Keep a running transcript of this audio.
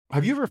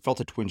Have you ever felt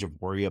a twinge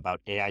of worry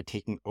about AI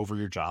taking over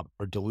your job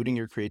or diluting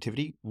your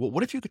creativity? Well,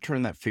 what if you could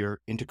turn that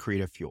fear into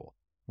creative fuel?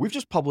 We've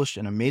just published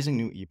an amazing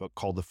new ebook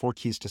called The 4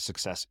 Keys to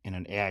Success in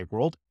an AI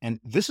World,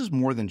 and this is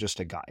more than just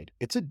a guide.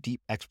 It's a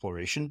deep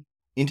exploration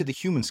into the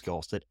human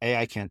skills that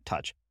AI can't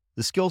touch,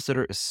 the skills that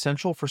are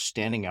essential for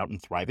standing out and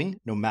thriving,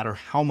 no matter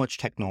how much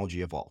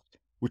technology evolves.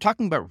 We're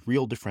talking about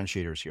real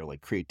differentiators here,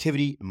 like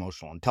creativity,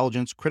 emotional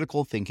intelligence,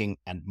 critical thinking,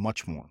 and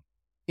much more.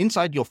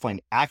 Inside, you'll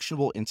find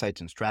actionable insights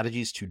and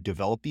strategies to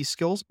develop these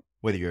skills,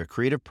 whether you're a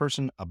creative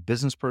person, a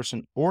business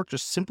person, or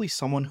just simply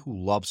someone who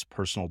loves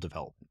personal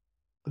development.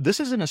 This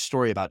isn't a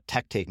story about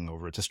tech taking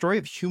over. It's a story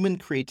of human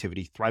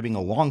creativity thriving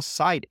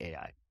alongside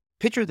AI.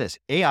 Picture this,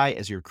 AI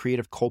as your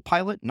creative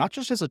co-pilot, not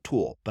just as a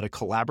tool, but a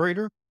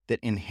collaborator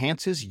that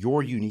enhances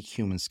your unique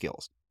human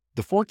skills.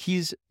 The 4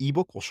 Keys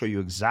ebook will show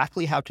you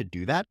exactly how to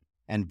do that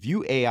and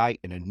view AI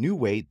in a new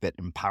way that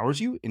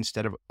empowers you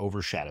instead of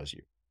overshadows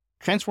you.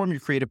 Transform your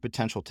creative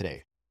potential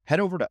today. Head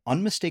over to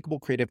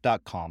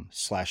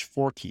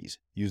unmistakablecreative.com/4keys.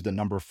 Use the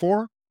number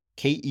 4,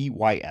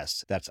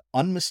 KEYS. That's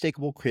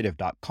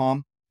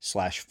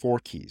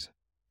unmistakablecreative.com/4keys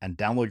and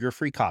download your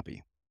free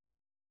copy.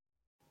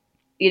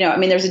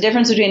 There's a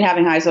difference between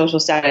having high social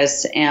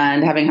status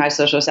and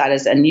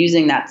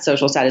using that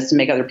social status to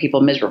make other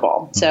people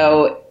miserable. Mm-hmm.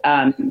 So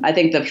I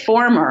think the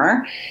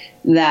former,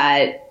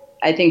 that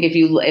I think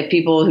if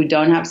people who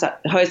don't have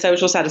high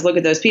social status look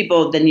at those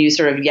people, then you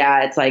sort of,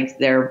 it's like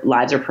their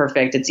lives are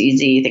perfect. It's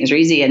easy. Things are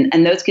easy.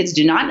 And those kids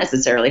do not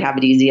necessarily have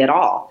it easy at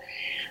all.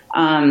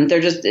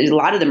 They're just, a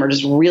lot of them are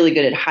just really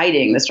good at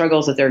hiding the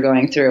struggles that they're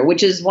going through,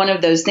 which is one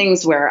of those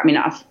things where,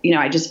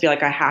 I just feel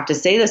like I have to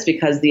say this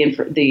because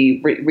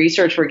the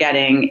research we're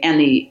getting and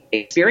the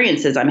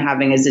experiences I'm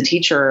having as a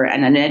teacher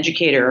and an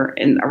educator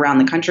around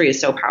the country is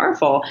so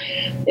powerful,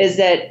 is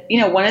that,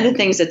 one of the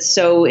things that's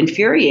so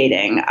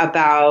infuriating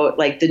about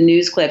like the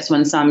news clips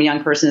when some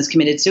young person has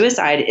committed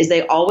suicide is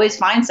they always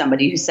find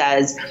somebody who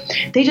says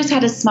they just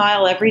had a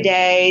smile every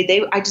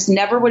day. I just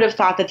never would have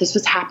thought that this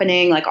was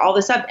happening, like all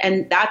this stuff.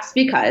 And that's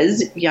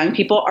because young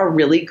people are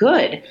really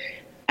good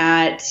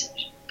at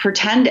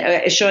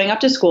showing up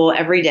to school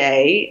every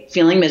day,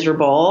 feeling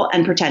miserable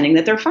and pretending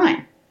that they're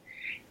fine.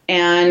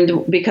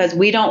 And because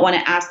we don't want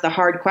to ask the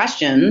hard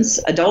questions,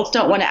 adults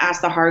don't want to ask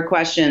the hard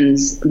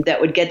questions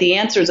that would get the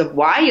answers of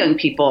why young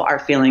people are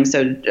feeling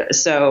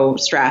so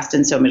stressed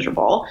and so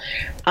miserable.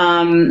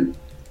 We're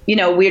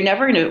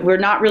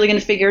not really going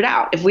to figure it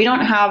out. If we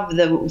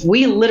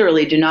we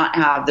literally do not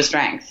have the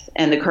strength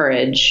and the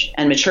courage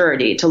and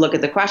maturity to look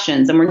at the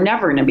questions, and we're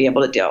never going to be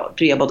able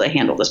to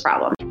handle this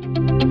problem.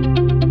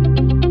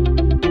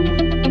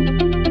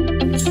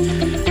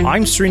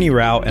 I'm Srini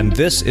Rao, and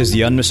this is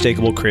the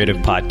Unmistakable Creative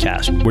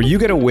Podcast, where you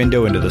get a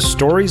window into the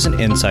stories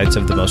and insights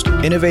of the most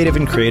innovative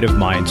and creative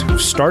minds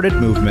who've started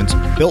movements,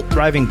 built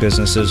thriving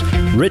businesses,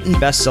 written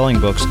best-selling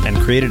books, and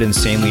created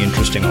insanely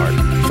interesting art.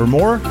 For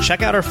more,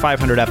 check out our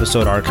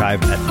 500-episode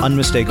archive at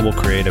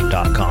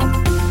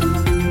unmistakablecreative.com.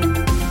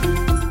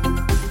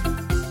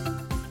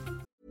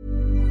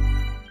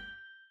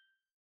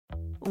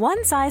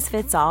 One size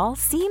fits all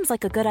seems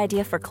like a good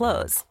idea for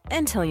clothes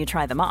until you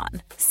try them on.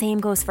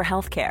 Same goes for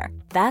healthcare.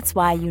 That's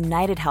why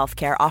United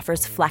Healthcare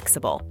offers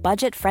flexible,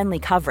 budget-friendly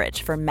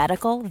coverage for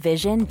medical,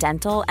 vision,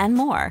 dental, and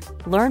more.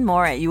 Learn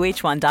more at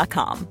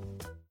uh1.com.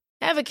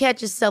 Ever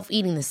catch yourself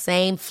eating the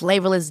same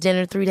flavorless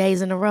dinner 3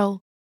 days in a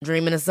row?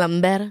 Dreaming of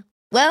something better?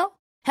 Well,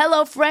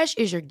 HelloFresh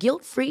is your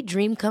guilt-free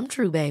dream come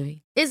true,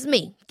 baby. It's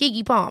me,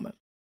 Keke Palmer.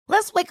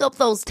 Let's wake up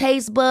those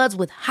taste buds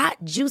with hot,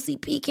 juicy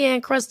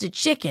pecan-crusted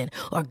chicken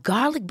or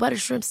garlic butter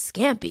shrimp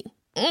scampi.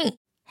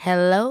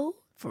 Hello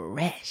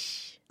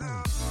Fresh.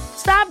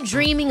 Stop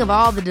dreaming of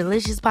all the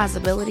delicious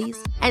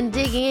possibilities and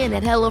dig in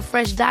at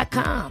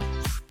HelloFresh.com.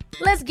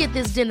 Let's get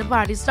this dinner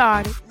party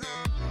started.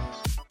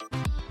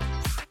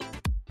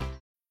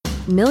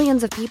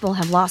 Millions of people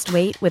have lost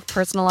weight with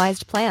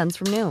personalized plans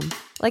from Noom.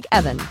 Like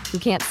Evan, who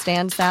can't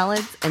stand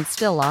salads and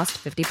still lost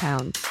 50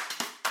 pounds.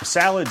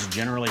 Salads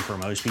generally for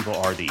most people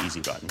are the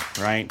easy button,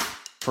 right?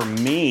 For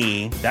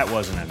me, that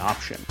wasn't an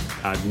option.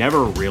 I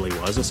never really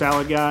was a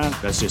salad guy.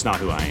 That's just not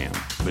who I am.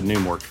 But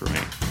Noom worked for me.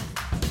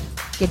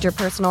 Get your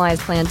personalized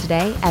plan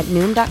today at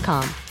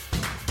Noom.com.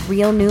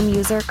 Real Noom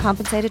user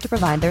compensated to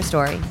provide their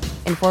story.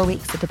 In 4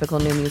 weeks, the typical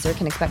Noom user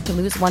can expect to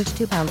lose 1 to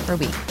 2 pounds per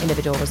week.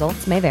 Individual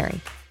results may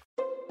vary.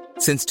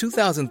 Since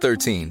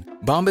 2013,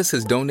 Bombas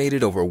has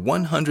donated over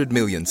 100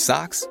 million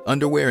socks,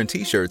 underwear, and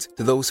T-shirts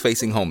to those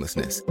facing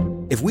homelessness.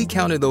 If we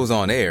counted those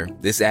on air,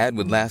 this ad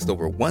would last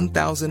over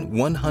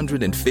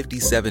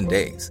 1,157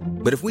 days.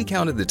 But if we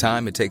counted the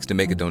time it takes to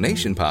make a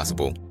donation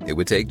possible, it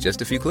would take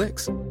just a few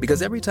clicks.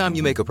 Because every time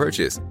you make a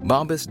purchase,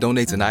 Bombas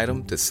donates an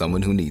item to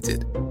someone who needs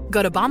it.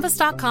 Go to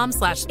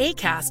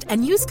bombas.com/ACAST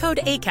and use code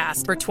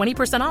ACAST for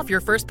 20% off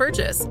your first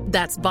purchase.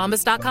 That's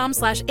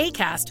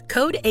bombas.com/ACAST,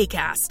 code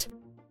ACAST.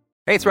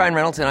 Hey, it's Ryan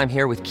Reynolds, and I'm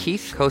here with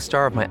Keith,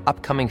 co-star of my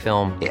upcoming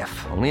film,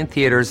 If, only in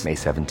theaters May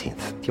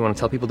 17th. Do you want to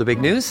tell people the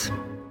big news?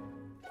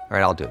 All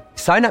right, I'll do it.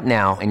 Sign up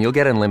now and you'll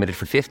get unlimited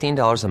for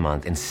 $15 a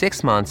month and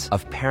 6 months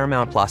of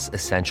Paramount Plus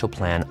Essential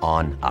Plan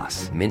on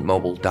us.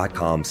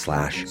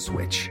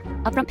 MintMobile.com/switch.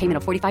 Upfront payment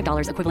of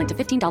 $45 equivalent to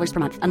 $15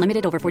 per month.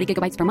 Unlimited over 40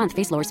 gigabytes per month.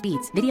 Face lower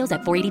speeds. Videos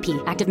at 480p.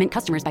 Active Mint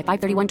customers by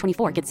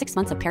 531.24 get 6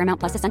 months of Paramount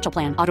Plus Essential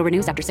Plan. Auto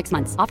renews after 6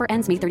 months. Offer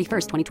ends May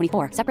 31st,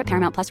 2024. Separate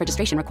Paramount Plus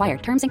registration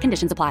required. Terms and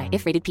conditions apply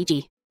if rated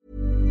PG.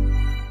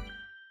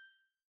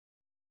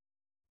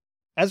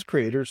 As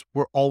creators,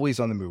 we're always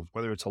on the move.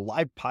 Whether it's a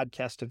live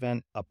podcast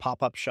event, a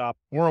pop-up shop,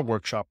 or a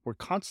workshop, we're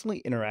constantly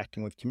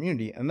interacting with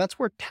community, and that's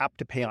where Tap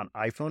to Pay on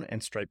iPhone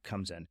and Stripe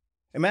comes in.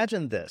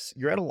 Imagine this.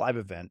 You're at a live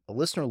event, a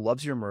listener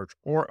loves your merch,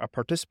 or a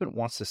participant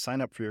wants to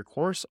sign up for your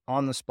course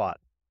on the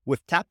spot.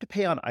 With Tap to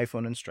Pay on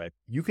iPhone and Stripe,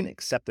 you can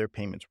accept their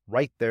payments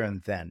right there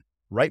and then,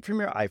 right from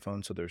your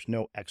iPhone, so there's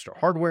no extra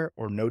hardware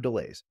or no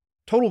delays.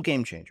 Total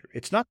game changer.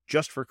 It's not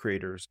just for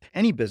creators.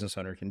 Any business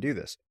owner can do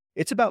this.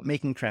 It's about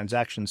making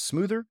transactions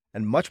smoother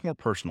and much more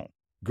personal,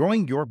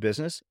 growing your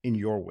business in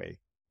your way.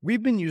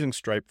 We've been using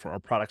Stripe for our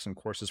products and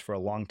courses for a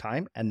long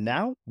time, and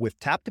now with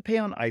Tap to Pay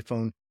on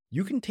iPhone,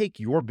 you can take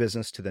your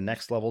business to the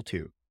next level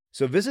too.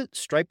 So visit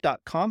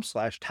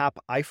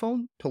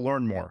stripe.com/tapiphone to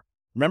learn more.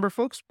 Remember,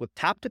 folks, with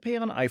Tap to Pay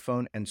on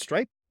iPhone and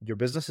Stripe, your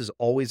business is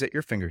always at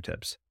your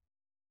fingertips.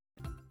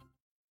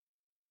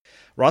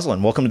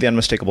 Rosalind, welcome to The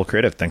Unmistakable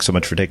Creative. Thanks so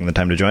much for taking the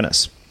time to join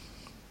us.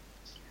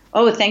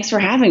 Oh, thanks for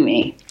having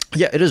me.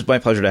 Yeah, it is my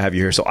pleasure to have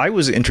you here. So I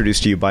was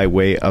introduced to you by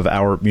way of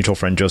our mutual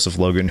friend, Joseph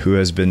Logan, who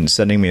has been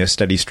sending me a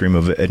steady stream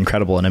of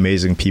incredible and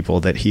amazing people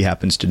that he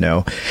happens to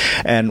know.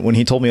 And when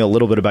he told me a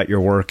little bit about your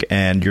work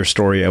and your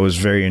story, I was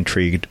very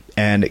intrigued.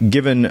 And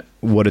given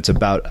what it's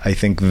about, I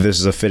think this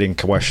is a fitting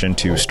question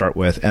to start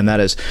with. And that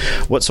is,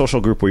 what social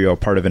group were you a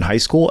part of in high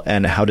school?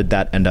 And how did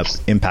that end up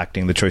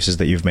impacting the choices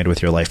that you've made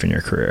with your life and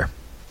your career?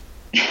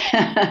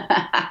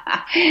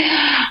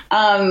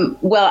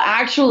 Well,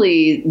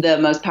 actually, the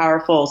most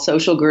powerful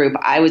social group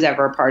I was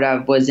ever a part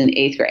of was in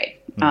 8th grade.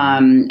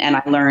 And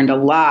I learned a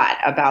lot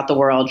about the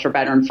world, for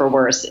better and for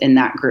worse, in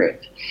that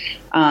group.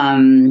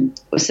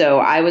 So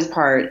I was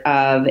part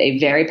of a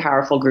very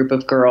powerful group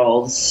of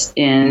girls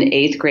in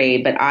 8th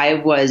grade, but I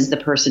was the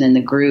person in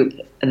the group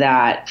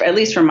that, at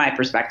least from my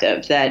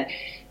perspective, that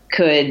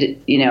could,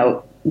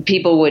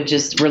 people would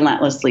just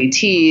relentlessly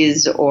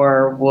tease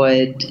or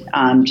would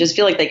just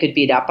feel like they could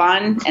beat up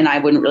on, and I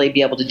wouldn't really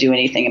be able to do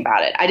anything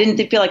about it. I didn't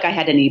feel like I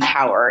had any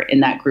power in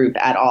that group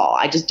at all.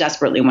 I just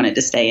desperately wanted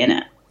to stay in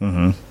it.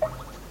 Mm-hmm.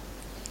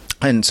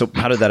 And so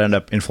how did that end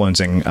up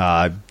influencing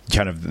kind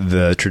of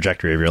the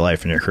trajectory of your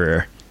life and your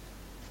career?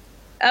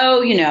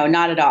 Oh,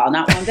 not at all.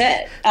 Not one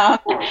bit.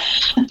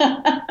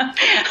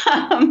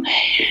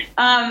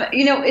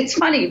 It's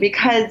funny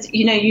because,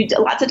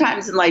 lots of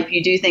times in life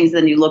you do things,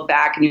 then you look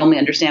back and you only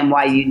understand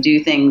why you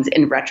do things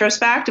in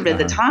retrospect. But at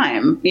the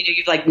time,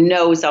 you've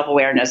no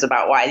self-awareness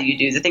about why you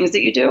do the things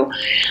that you do.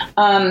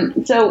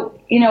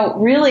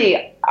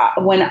 Really,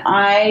 when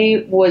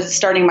I was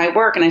starting my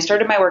work, and I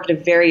started my work at a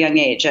very young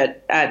age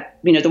at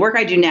the work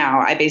I do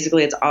now,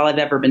 it's all I've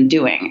ever been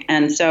doing.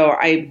 And so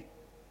I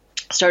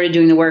started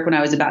doing the work when I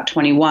was about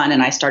 21,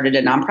 and I started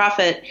a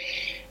nonprofit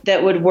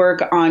that would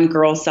work on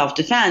girls'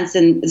 self-defense.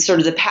 And sort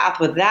of the path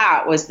with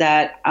that was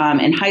that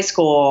in high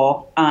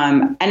school,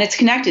 and it's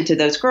connected to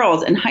those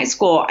girls, in high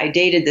school, I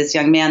dated this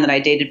young man that I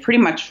dated pretty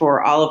much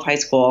for all of high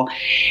school.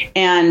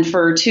 And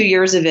for 2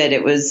 years of it,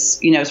 it was,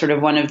 sort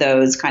of one of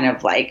those kind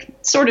of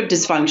sort of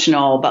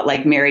dysfunctional, but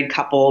married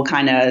couple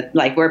kind of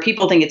where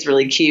people think it's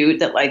really cute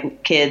that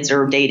kids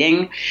are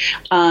dating.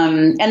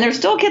 And there's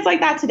still kids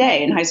like that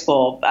today in high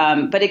school.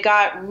 But it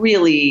got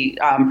really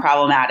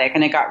problematic,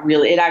 and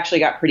it actually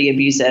got pretty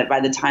abusive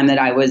by the time that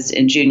I was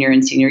in junior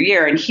and senior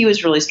year. And he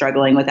was really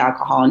struggling with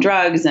alcohol and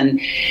drugs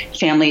and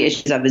family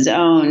issues of his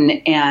own.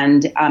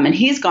 And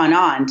he's gone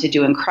on to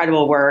do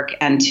incredible work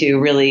and to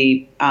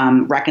really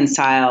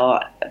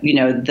reconcile,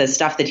 the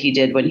stuff that he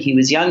did when he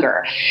was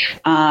younger.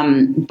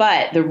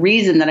 But the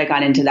reason that I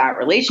got into that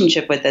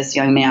relationship with this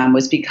young man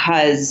was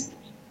because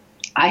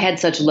I had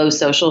such low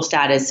social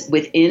status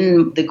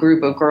within the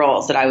group of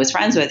girls that I was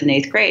friends with in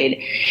 8th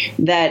grade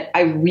that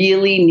I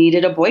really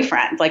needed a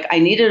boyfriend. I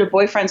needed a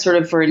boyfriend sort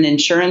of for an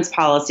insurance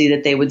policy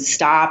that they would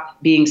stop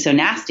being so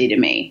nasty to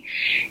me.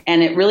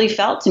 And it really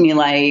felt to me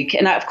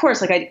and of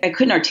course, I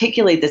couldn't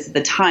articulate this at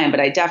the time, but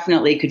I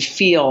definitely could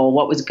feel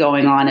what was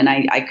going on. And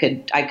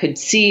I could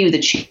see the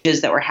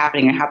changes that were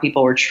happening and how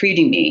people were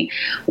treating me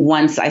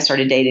once I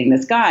started dating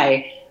this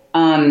guy,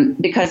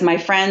 because my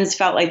friends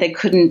felt like they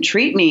couldn't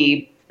treat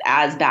me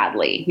as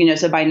badly,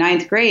 so by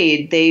 9th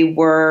grade, they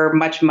were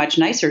much, much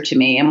nicer to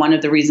me. And one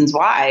of the reasons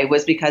why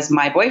was because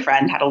my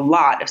boyfriend had a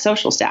lot of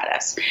social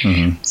status.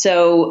 Mm-hmm.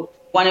 So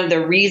one of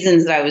the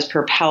reasons that I was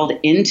propelled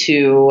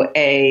into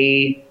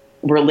a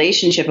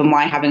relationship and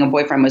why having a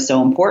boyfriend was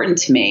so important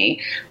to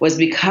me was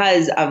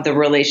because of the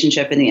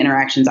relationship and the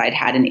interactions I'd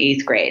had in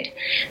 8th grade.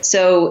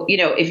 So,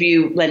 if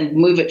you then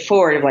move it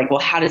forward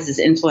of how does this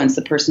influence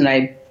the person that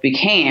I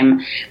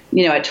became,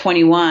 at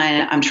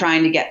 21, I'm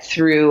trying to get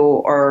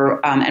through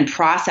and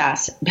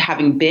process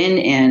having been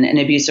in an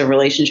abusive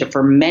relationship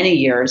for many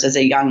years as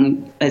a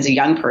young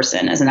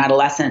person, as an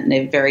adolescent and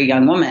a very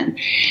young woman.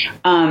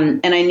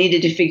 And I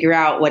needed to figure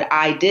out what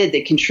I did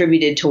that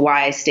contributed to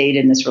why I stayed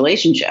in this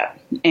relationship.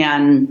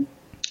 And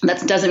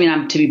that doesn't mean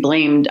I'm to be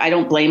blamed. I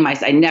don't blame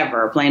myself. I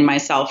never blame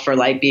myself for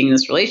being in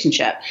this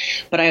relationship,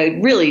 but I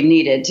really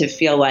needed to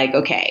feel like,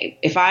 okay,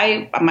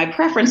 my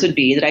preference would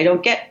be that I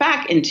don't get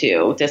back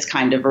into this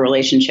kind of a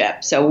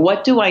relationship. So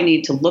what do I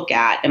need to look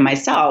at in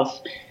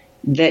myself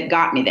that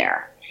got me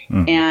there?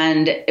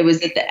 And it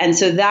was, and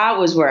so that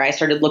was where I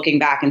started looking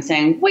back and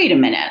saying, wait a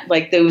minute,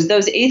 there was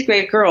those 8th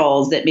grade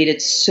girls that made it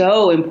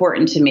so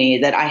important to me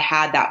that I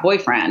had that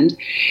boyfriend.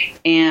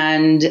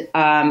 And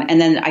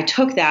then I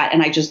took that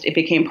and it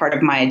became part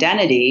of my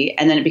identity,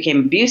 and then it became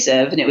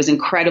abusive. And it was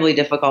incredibly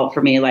difficult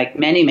for me, like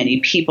many, many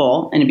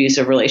people in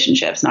abusive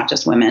relationships, not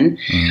just women,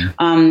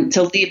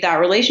 to leave that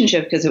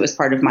relationship because it was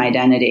part of my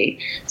identity.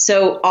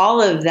 So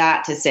all of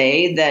that to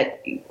say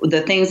that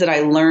the things that I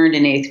learned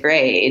in 8th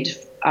grade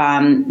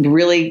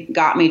really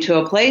got me to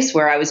a place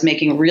where I was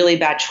making really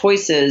bad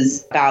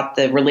choices about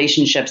the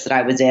relationships that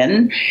I was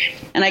in.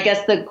 And I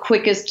guess the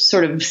quickest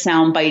sort of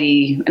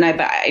soundbitey,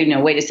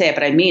 and way to say it,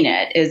 but I mean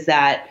it, is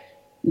that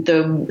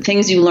the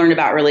things you learn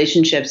about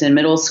relationships in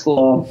middle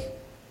school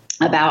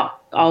about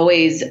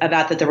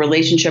that the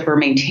relationship or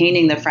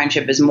maintaining the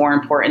friendship is more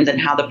important than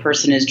how the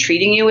person is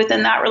treating you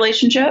within that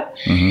relationship.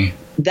 Mm-hmm.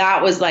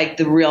 That was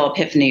the real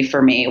epiphany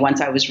for me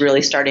once I was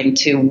really starting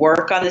to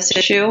work on this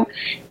issue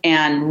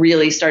and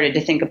really started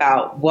to think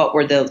about what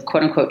were the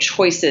quote unquote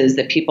choices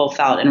that people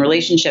felt in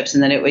relationships,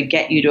 and then it would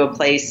get you to a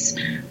place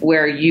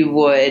where you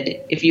would,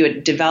 if you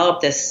had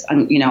developed this,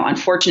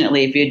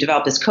 unfortunately, if you had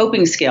developed this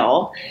coping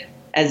skill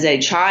as a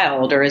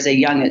child or as a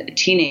young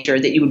teenager,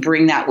 that you would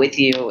bring that with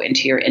you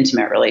into your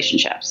intimate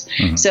relationships.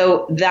 Mm-hmm.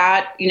 So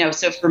that,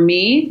 so for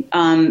me,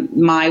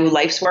 my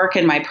life's work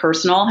and my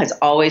personal has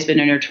always been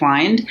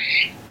intertwined.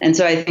 And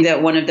so I think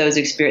that one of those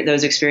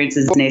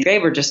experiences in 8th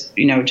grade were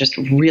just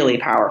really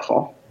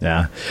powerful.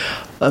 Yeah.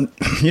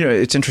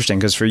 It's interesting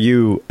because for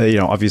you,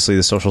 obviously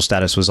the social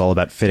status was all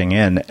about fitting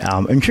in.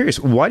 I'm curious,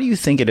 why do you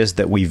think it is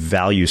that we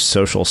value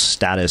social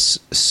status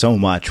so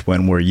much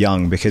when we're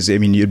young? Because,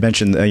 you had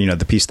mentioned,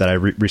 the piece that I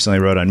recently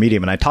wrote on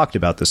Medium, and I talked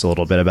about this a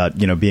little bit about,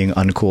 being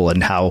uncool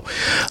and how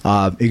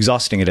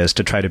exhausting it is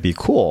to try to be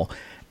cool.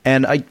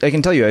 And I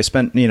can tell you, I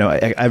spent,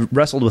 I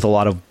wrestled with a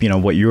lot of,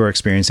 what you were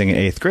experiencing in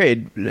 8th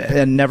grade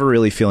and never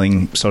really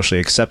feeling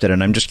socially accepted.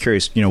 And I'm just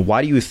curious,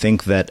 why do you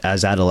think that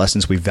as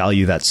adolescents we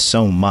value that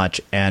so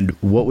much? And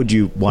what would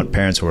you want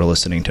parents who are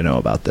listening to know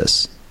about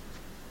this?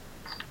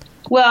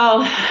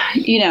 Well,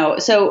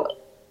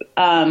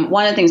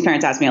 one of the things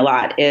parents ask me a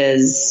lot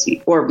is, they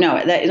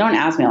don't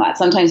ask me a lot.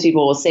 Sometimes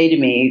people will say to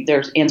me,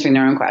 they're answering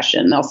their own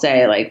question. They'll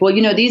say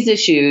these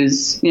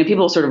issues,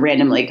 people sort of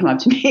randomly come up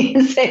to me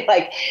and say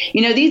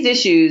these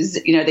issues,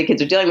 the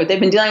kids are dealing with, they've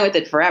been dealing with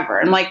it forever.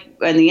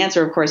 And the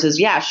answer, of course, is,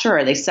 yeah,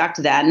 sure. They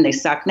sucked then and they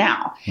suck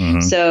now.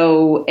 Mm-hmm.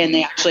 So, and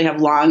they actually have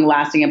long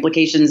lasting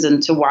implications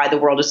into why the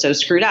world is so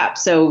screwed up.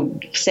 So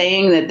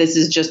saying that this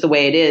is just the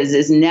way it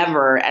is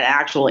never an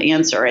actual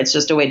answer. It's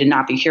just a way to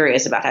not be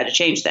curious about how to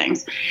change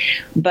things.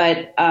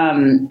 But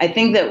I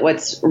think that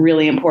what's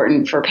really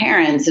important for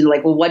parents and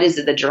what is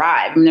the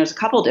drive? There's a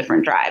couple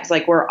different drives.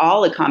 We're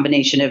all a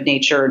combination of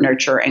nature,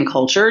 nurture, and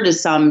culture to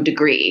some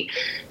degree.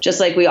 Just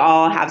like we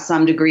all have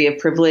some degree of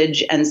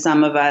privilege, and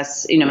some of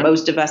us,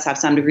 most of us have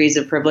some degrees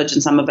of privilege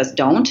and some of us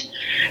don't.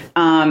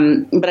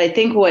 But I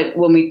think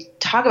when we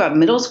talk about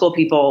middle school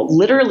people,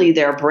 literally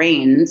their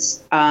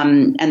brains,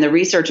 and the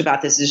research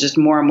about this is just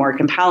more and more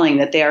compelling,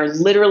 that they are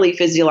literally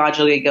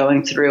physiologically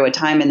going through a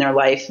time in their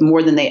life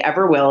more than they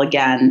ever will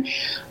again,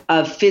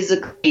 of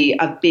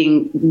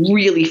being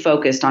really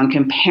focused on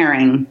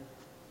comparing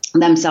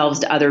themselves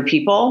to other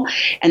people,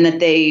 and that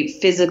they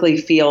physically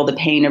feel the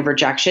pain of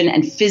rejection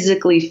and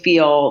physically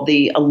feel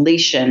the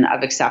elation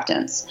of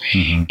acceptance.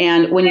 Mm-hmm.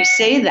 And when you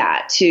say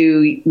that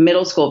to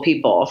middle school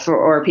people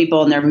or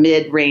people in their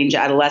mid-range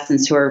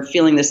adolescents who are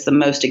feeling this the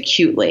most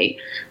acutely,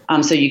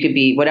 so you could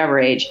be whatever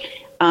age,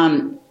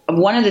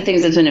 one of the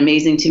things that's been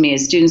amazing to me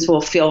is students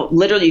will feel,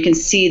 literally you can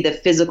see the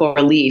physical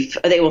relief.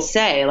 They will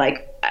say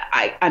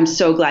I'm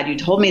so glad you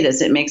told me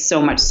this. It makes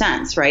so much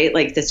sense, right?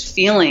 This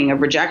feeling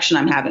of rejection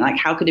I'm having,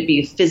 how could it be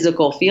a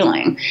physical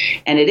feeling?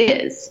 And it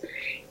is.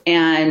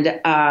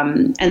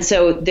 And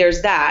so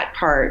there's that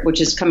part,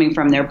 which is coming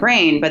from their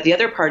brain. But the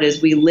other part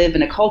is we live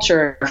in a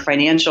culture, our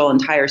financial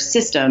entire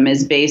system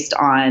is based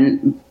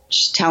on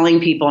telling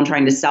people and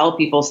trying to sell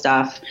people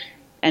stuff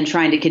and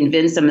trying to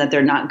convince them that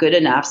they're not good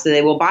enough so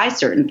they will buy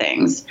certain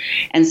things.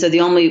 And so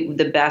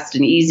the best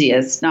and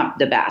easiest, not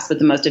the best, but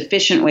the most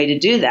efficient way to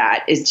do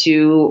that is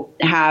to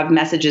have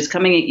messages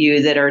coming at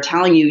you that are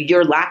telling you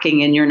you're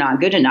lacking and you're not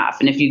good enough.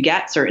 And if you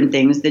get certain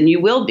things, then you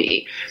will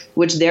be,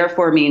 which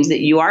therefore means that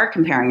you are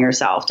comparing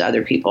yourself to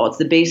other people. It's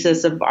the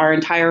basis of our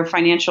entire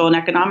financial and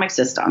economic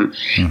system.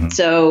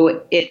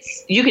 So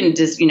you can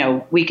just,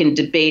 we can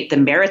debate the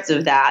merits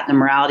of that, the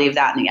morality of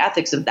that, and the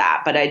ethics of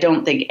that. But I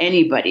don't think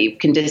anybody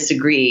can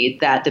disagree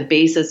that the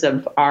basis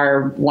of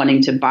our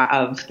wanting to buy,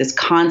 of this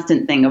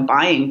constant thing of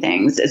buying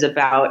things, is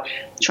about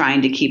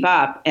trying to keep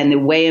up. And the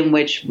way in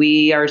which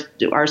we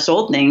are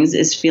sold things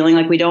is feeling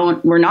like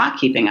we're not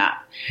keeping up.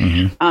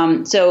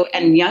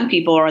 And young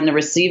people are on the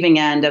receiving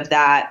end of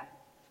that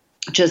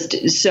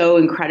just so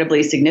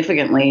incredibly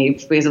significantly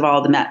because of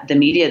all the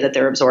media that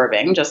they're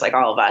absorbing, just like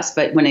all of us.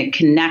 But when it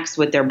connects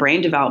with their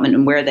brain development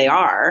and where they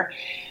are,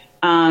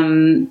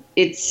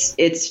 it's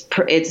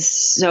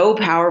so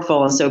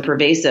powerful and so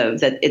pervasive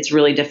that it's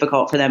really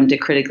difficult for them to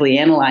critically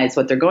analyze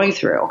what they're going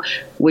through,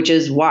 which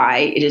is why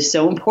it is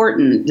so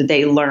important that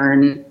they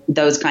learn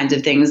those kinds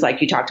of things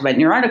like you talked about in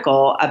your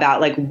article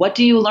about, like, what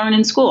do you learn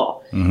in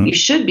school? You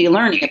should be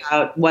learning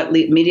about what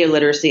media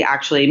literacy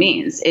actually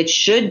means. It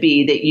should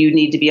be that you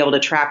need to be able to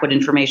track what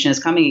information is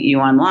coming at you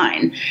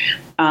online.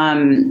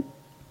 In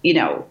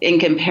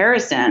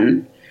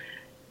comparison,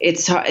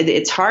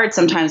 it's hard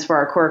sometimes for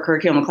our core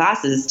curriculum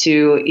classes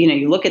to,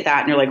 you look at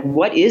that and you're like,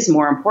 what is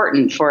more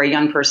important for a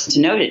young person to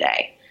know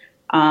today?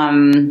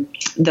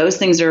 Those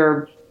things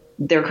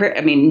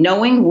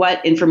knowing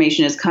what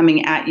information is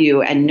coming at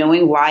you and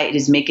knowing why it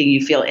is making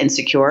you feel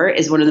insecure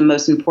is one of the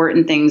most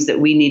important things that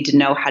we need to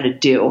know how to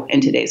do in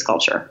today's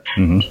culture.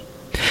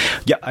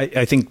 Yeah,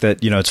 I think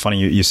that, it's funny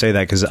you say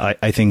that, because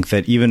I think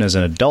that even as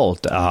an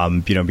adult,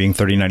 being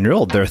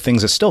 39-year-old, there are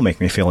things that still make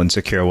me feel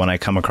insecure when I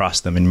come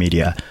across them in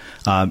media.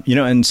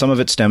 And some of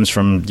it stems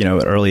from, an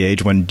early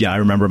age when I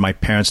remember my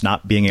parents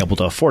not being able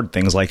to afford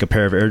things like a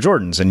pair of Air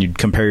Jordans, and you'd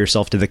compare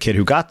yourself to the kid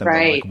who got them.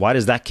 Right. Like, why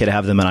does that kid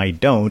have them and I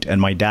don't? And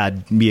my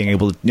dad being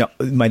able to,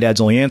 my dad's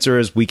only answer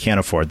is, we can't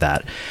afford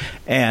that.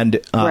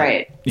 And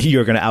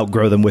you're going to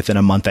outgrow them within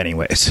a month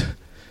anyways.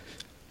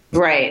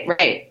 Right.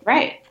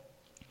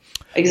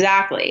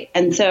 Exactly.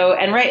 And so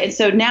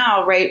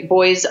now,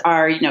 boys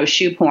are,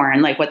 shoe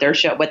porn, like what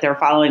they're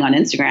following on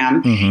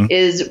Instagram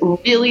is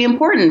really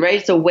important, right?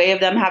 It's a way of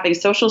them having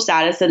social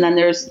status. And then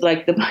there's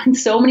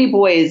so many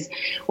boys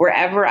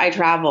wherever I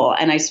travel,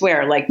 and I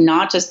swear,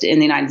 not just in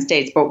the United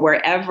States, but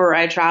wherever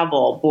I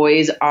travel,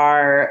 boys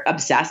are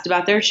obsessed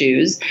about their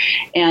shoes.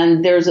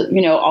 And there's,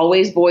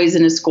 always boys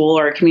in a school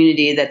or a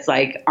community that's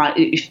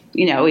is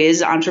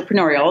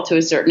entrepreneurial to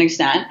a certain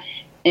extent.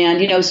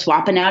 And,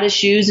 swapping out his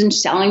shoes and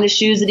selling the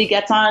shoes that he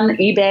gets on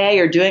eBay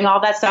or doing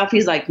all that stuff.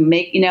 He's trying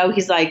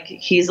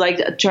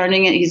to turn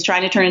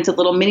into a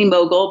little mini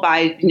mogul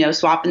by,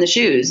 swapping the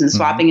shoes and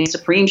swapping his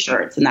Supreme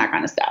shirts and that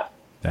kind of stuff.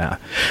 Yeah.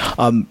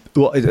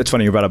 Well, it's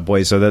funny you brought up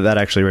boys. So that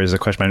actually raises a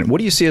question. What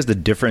do you see as the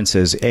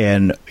differences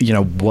in,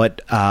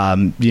 what,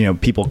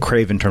 people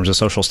crave in terms of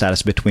social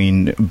status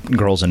between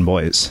girls and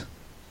boys?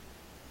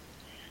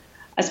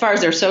 As far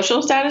as their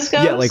social status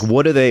goes? Yeah,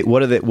 what are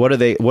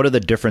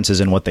the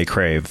differences in what they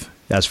crave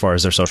as far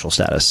as their social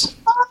status?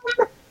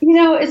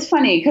 It's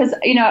funny because,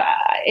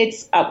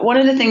 it's one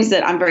of the things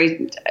that I'm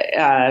very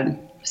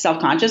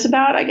self-conscious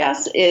about, I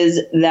guess, is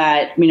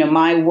that,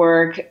 my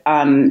work,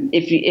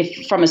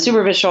 if from a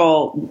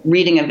superficial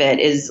reading of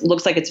it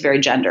looks like it's very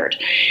gendered.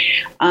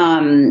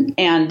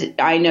 And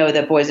I know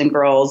that boys and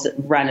girls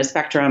run a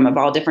spectrum of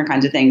all different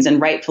kinds of things.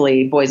 And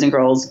rightfully, boys and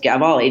girls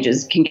of all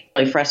ages can get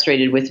really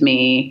frustrated with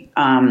me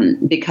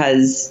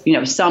because,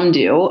 some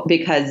do,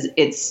 because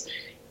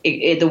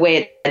the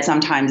way it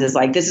sometimes is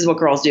like, this is what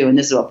girls do and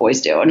this is what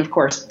boys do. And of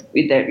course,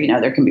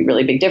 there can be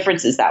really big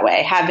differences that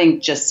way.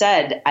 Having just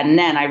said, and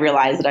then I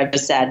realized that I've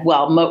just said,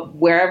 well,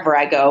 wherever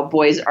I go,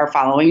 boys are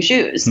following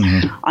shoes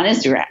on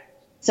Instagram.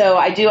 So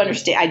I do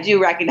understand, I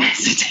do recognize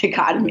the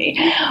dichotomy.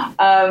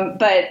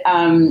 But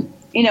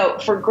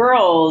for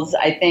girls,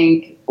 I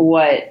think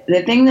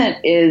the thing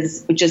that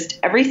is just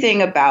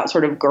everything about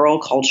sort of girl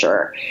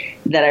culture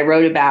that I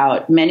wrote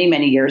about many,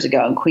 many years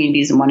ago in Queen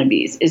Bees and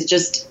Wannabes is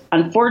just,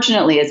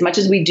 unfortunately, as much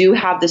as we do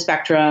have the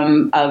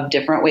spectrum of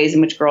different ways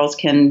in which girls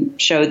can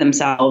show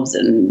themselves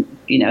and,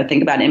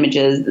 think about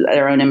images,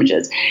 their own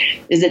images,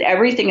 is that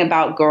everything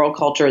about girl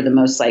culture, the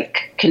most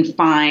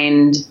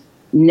confined,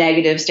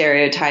 negative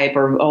stereotype,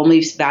 or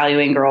only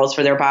valuing girls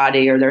for their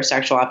body or their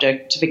sexual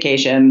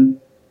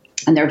objectification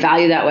and their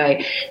value that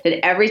way,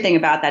 that everything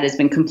about that has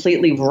been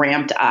completely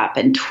ramped up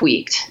and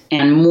tweaked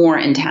and more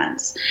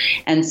intense.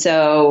 And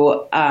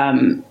so,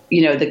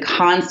 the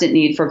constant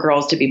need for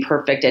girls to be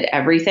perfect at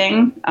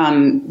everything.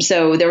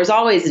 So there was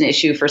always an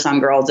issue for some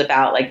girls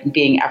about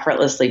being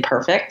effortlessly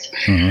perfect.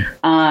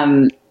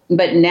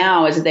 But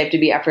now is that they have to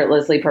be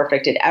effortlessly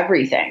perfect at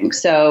everything.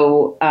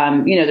 So,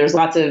 there's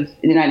lots of, in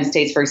the United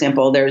States, for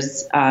example,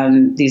 there's a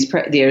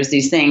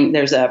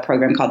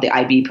program called the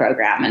IB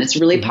program, and it's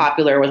really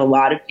popular with a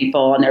lot of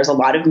people, and there's a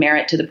lot of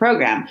merit to the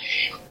program,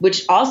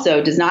 which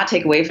also does not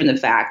take away from the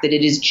fact that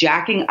it is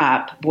jacking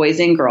up boys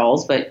and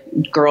girls, but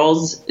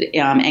girls'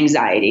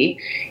 anxiety.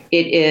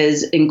 It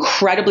is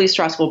incredibly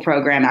stressful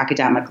program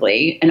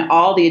academically, and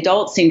all the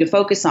adults seem to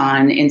focus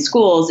on in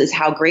schools is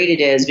how great it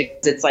is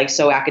because it's like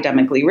so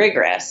academically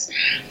rigorous.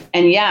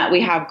 And yet we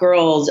have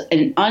girls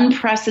in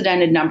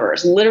unprecedented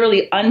numbers,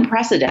 literally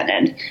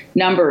unprecedented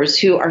numbers,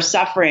 who are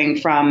suffering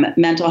from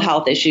mental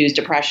health issues,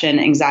 depression,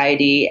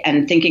 anxiety,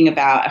 and thinking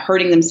about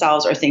hurting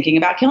themselves or thinking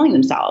about killing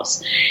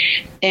themselves.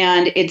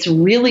 And it's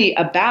really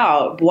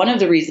about, one of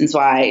the reasons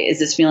why is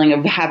this feeling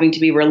of having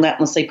to be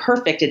relentlessly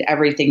perfect at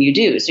everything you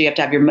do. So you have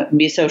to have your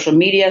social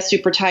media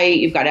super tight.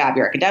 You've got to have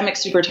your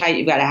academics super tight.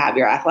 You've got to have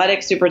your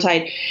athletics super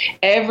tight.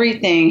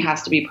 Everything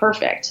has to be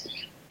perfect.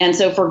 And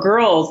so for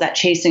girls, that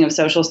chasing of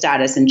social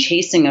status and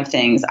chasing of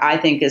things, I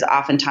think, is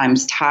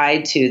oftentimes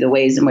tied to the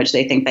ways in which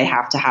they think they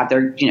have to have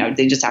their,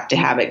 they just have to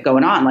have it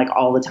going on like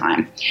all the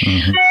time.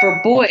 Mm-hmm.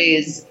 For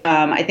boys,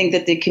 I think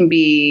that it can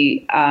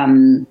be,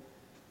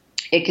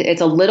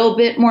 it's a little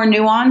bit more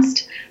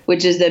nuanced,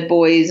 which is that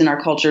boys in our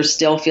culture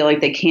still feel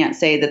like they can't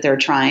say that they're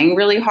trying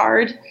really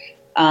hard.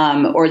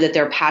 Or that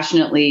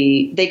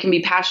they can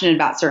be passionate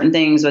about certain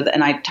things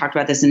and I talked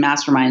about this in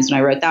Masterminds when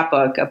I wrote that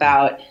book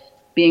about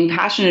being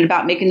passionate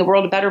about making the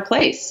world a better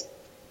place.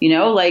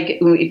 Like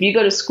if you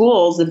go to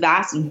schools, the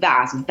vast,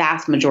 vast,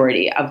 vast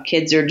majority of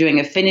kids are doing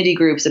affinity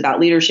groups about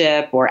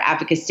leadership or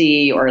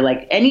advocacy or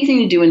like anything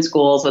to do in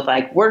schools with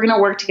like, we're going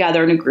to work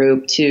together in a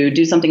group to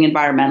do something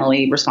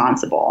environmentally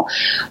responsible,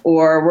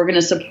 or we're going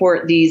to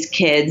support these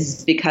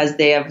kids because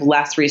they have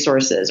less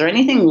resources or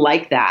anything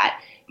like that.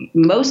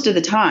 Most of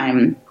the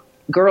time,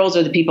 girls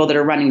are the people that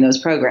are running those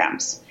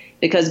programs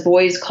because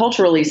boys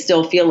culturally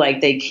still feel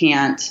like they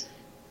can't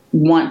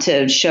want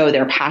to show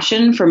their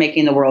passion for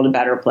making the world a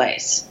better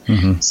place.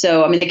 Mm-hmm.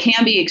 So, they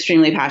can be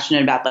extremely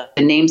passionate about the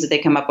names that they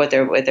come up with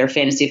their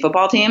fantasy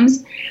football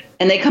teams.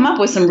 And they come up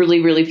with some really,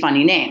 really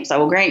funny names. I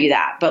will grant you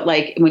that. But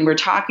like when we're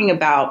talking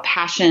about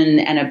passion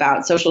and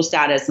about social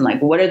status and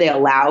like what are they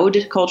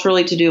allowed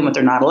culturally to do and what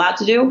they're not allowed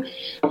to do,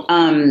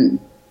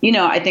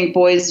 I think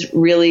boys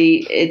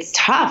really, it's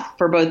tough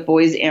for both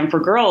boys and for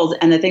girls.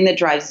 And the thing that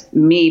drives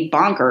me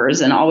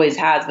bonkers and always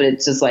has, but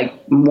it's just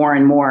like more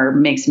and more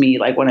makes me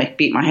like want to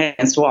beat my head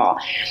against the wall,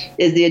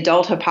 is the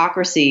adult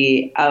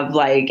hypocrisy of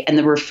like, and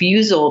the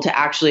refusal to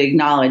actually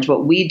acknowledge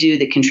what we do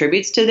that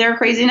contributes to their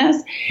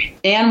craziness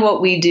and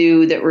what we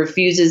do that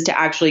refuses to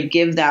actually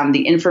give them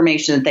the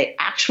information that they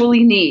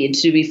actually need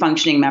to be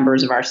functioning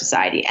members of our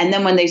society. And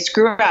then when they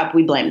screw up,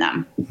 we blame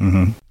them.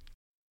 Mm-hmm.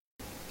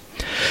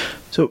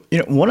 So,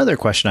 one other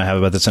question I have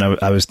about this, and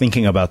I was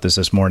thinking about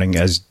this morning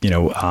as,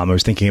 I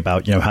was thinking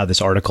about, how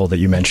this article that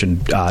you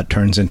mentioned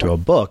turns into a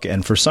book.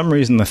 And for some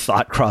reason, the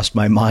thought crossed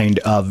my mind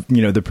of,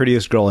 the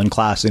prettiest girl in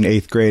class in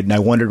 8th grade. And I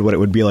wondered what it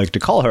would be like to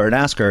call her and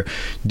ask her,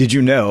 did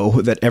you know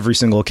that every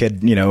single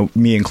kid,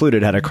 me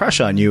included, had a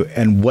crush on you?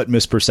 And what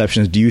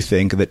misperceptions do you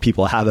think that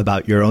people have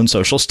about your own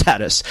social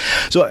status?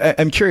 So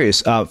I'm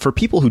curious, for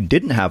people who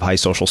didn't have high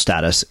social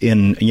status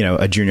in,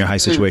 a junior high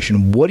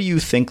situation, what do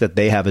you think that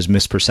they have as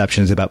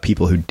misperceptions about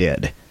people who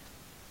did?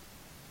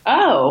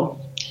 Oh,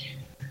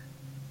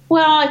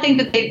 well, I think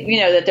that they,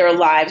 that their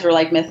lives were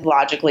like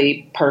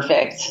mythologically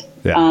perfect,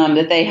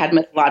 that they had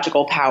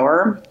mythological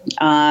power,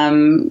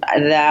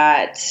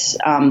 that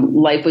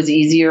life was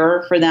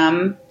easier for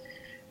them.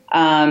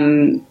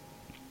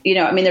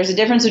 There's a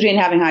difference between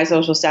having high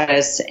social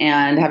status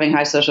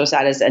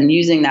and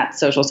using that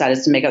social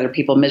status to make other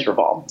people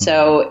miserable.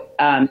 So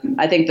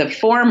I think the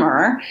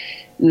former,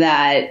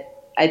 that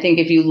I think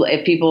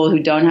if people who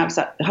don't have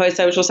high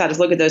social status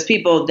look at those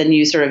people, then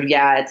you sort of,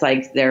 it's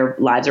like their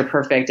lives are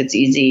perfect. It's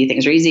easy.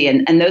 Things are easy.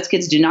 And those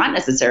kids do not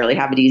necessarily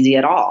have it easy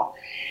at all.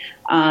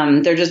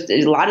 They're just,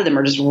 a lot of them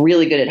are just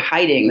really good at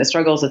hiding the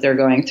struggles that they're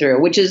going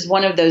through, which is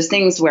one of those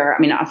things where,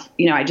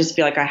 I just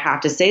feel like I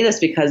have to say this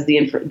because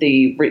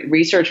the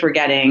research we're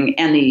getting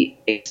and the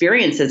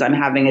experiences I'm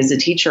having as a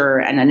teacher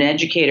and an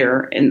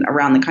educator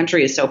around the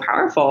country is so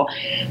powerful,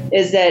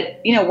 is that,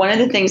 one of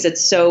the things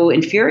that's so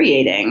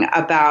infuriating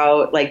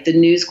about like the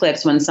news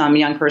clips when some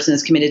young person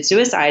has committed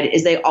suicide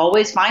is they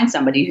always find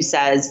somebody who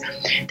says,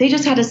 they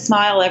just had a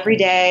smile every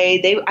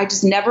day. I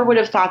just never would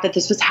have thought that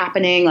this was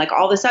happening, like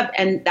all this stuff.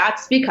 And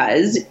that's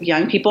because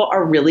young people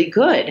are really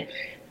good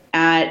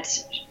at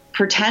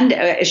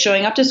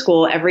showing up to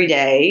school every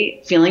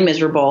day, feeling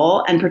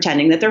miserable and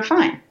pretending that they're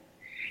fine.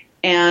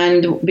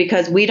 And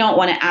because we don't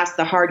want to ask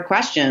the hard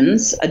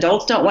questions,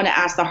 adults don't want to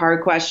ask the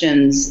hard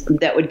questions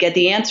that would get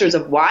the answers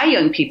of why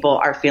young people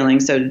are feeling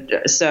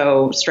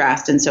so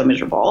stressed and so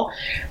miserable.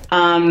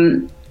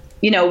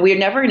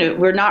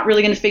 We're not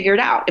really going to figure it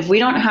out. If we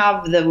don't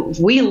have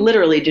we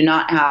literally do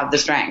not have the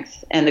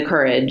strength and the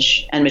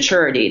courage and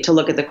maturity to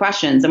look at the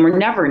questions, then we're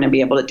never going to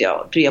be able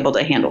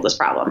to handle this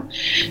problem.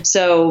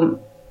 So,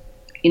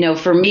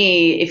 for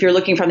me, if you're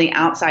looking from the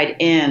outside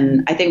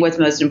in, I think what's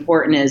most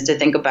important is to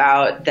think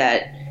about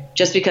that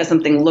just because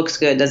something looks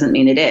good doesn't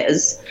mean it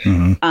is.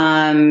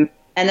 And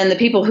then the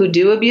people who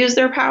do abuse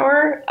their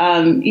power,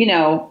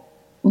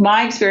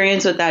 my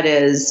experience with that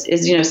is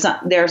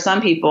there are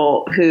some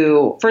people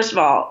who, first of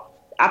all,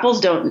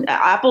 apples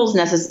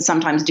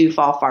sometimes do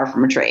fall far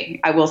from a tree.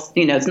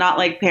 It's not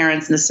like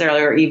parents necessarily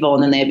are evil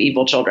and then they have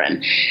evil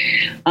children.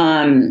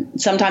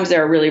 Sometimes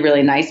there are really,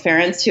 really nice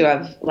parents who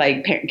have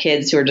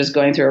kids who are just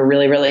going through a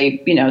really,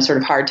 really, sort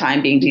of hard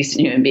time being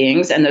decent human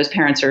beings. And those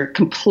parents are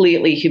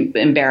completely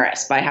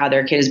embarrassed by how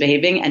their kid is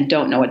behaving and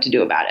don't know what to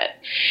do about it.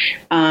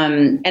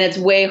 And it's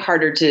way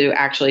harder to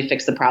actually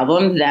fix the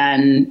problem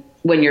than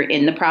when you're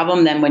in the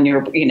problem than when you're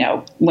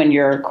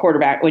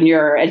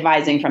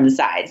advising from the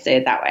side, say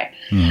it that way.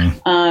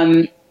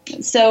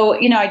 So,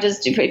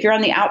 if you're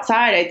on the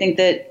outside, I think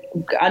that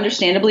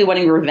understandably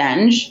wanting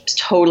revenge is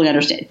totally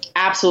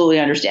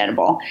absolutely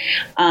understandable.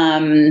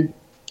 But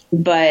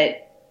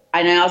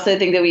I also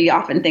think that we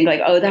often think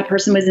that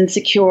person was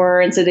insecure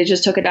and so they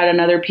just took it out on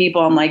other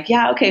people. I'm like,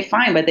 yeah, okay,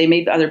 fine. But they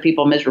made other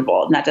people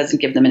miserable and that doesn't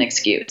give them an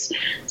excuse.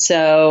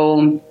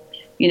 So,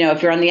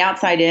 if you're on the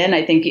outside in,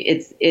 I think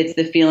it's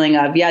the feeling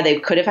of, they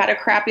could have had a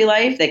crappy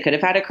life. They could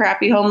have had a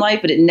crappy home life,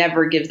 but it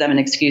never gives them an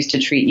excuse to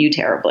treat you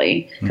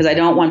terribly. Because I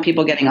don't want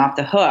people getting off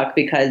the hook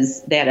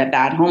because they had a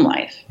bad home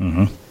life.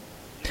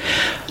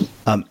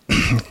 A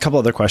couple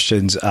other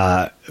questions.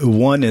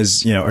 One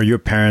is, are you a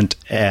parent?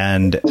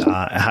 And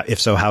if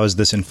so, how has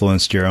this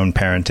influenced your own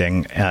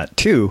parenting?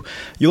 Two,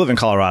 you live in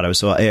Colorado,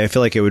 so I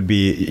feel like it would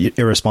be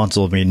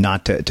irresponsible of me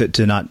not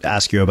to not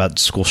ask you about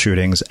school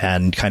shootings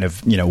and kind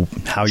of,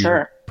 how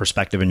your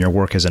perspective and your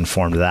work has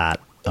informed that.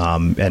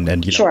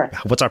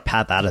 What's our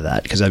path out of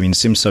that? Because it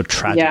seems so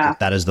tragic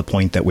that is the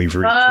point that we've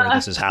reached where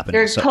this is happening.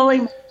 I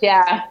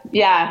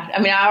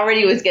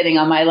already was getting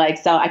on my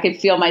so I could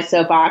feel my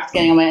soapbox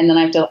getting on my, and then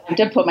I have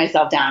to put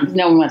myself down because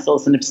no one wants to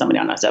listen to somebody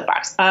on a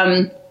soapbox.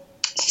 What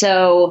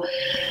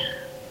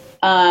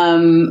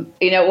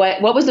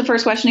was the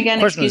first question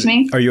again? Excuse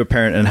me. Are you a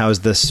parent, and how has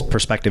this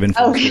perspective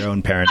influenced your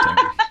own parenting?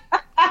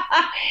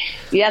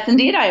 Yes,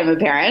 indeed, I am a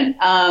parent.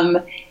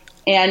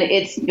 And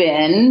it's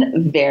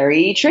been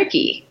very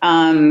tricky.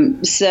 Right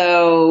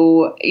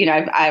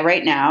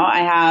now I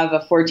have a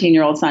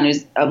 14-year-old son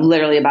who's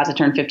literally about to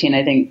turn 15,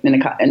 I think,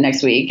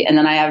 next week. And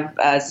then I have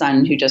a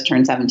son who just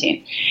turned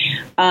 17.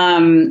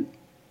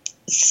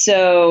 It's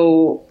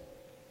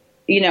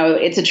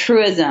a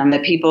truism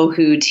that people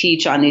who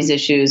teach on these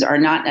issues are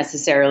not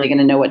necessarily going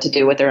to know what to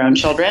do with their own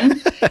children.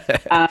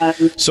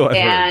 So I've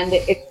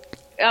heard.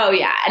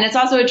 And it's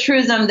also a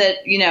truism that,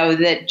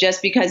 that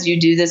just because you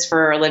do this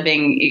for a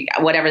living,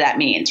 whatever that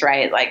means,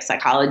 right? Like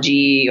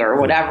psychology or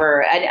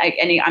whatever.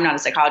 I'm not a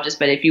psychologist,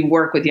 but if you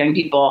work with young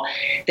people,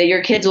 that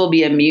your kids will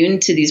be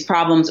immune to these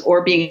problems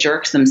or being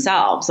jerks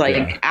themselves.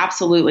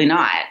 Absolutely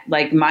not.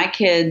 My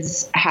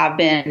kids have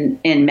been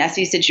in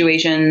messy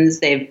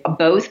situations. They've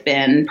both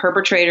been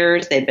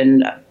perpetrators. They've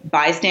been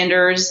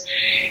bystanders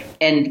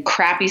and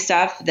crappy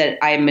stuff that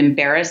I'm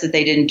embarrassed that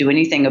they didn't do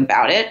anything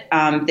about it.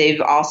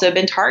 They've also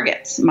been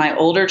targets. My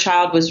older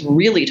child was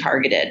really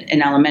targeted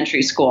in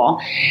elementary school.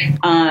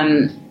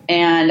 And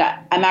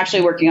I'm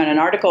actually working on an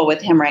article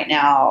with him right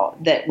now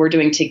that we're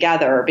doing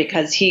together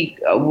because he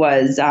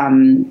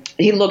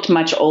looked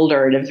much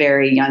older at a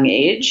very young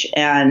age.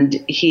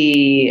 And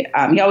he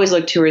always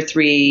looked 2 or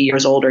 3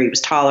 years older. He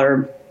was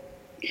taller.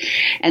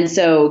 And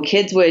so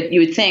you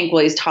would think,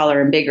 well, he's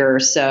taller and bigger,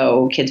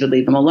 so kids would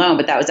leave him alone.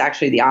 But that was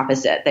actually the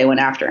opposite. They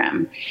went after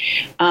him.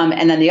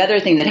 And then the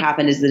other thing that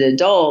happened is that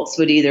adults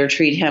would either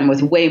treat him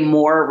with way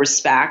more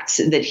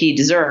respect that he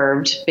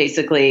deserved,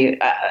 basically,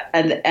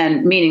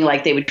 and meaning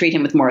they would treat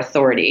him with more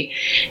authority,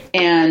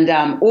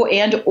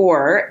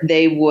 or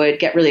they would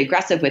get really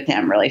aggressive with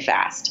him really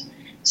fast.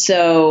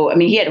 So,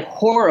 he had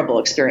horrible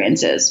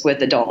experiences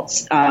with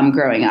adults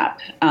growing up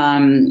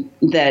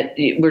that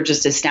were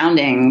just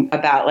astounding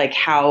about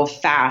how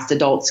fast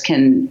adults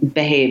can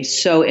behave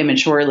so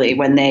immaturely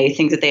when they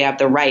think that they have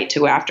the right to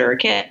go after a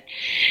kid.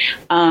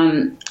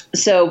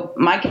 So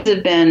my kids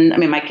have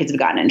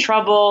gotten in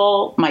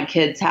trouble. My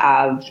kids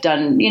have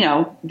done,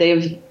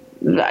 they've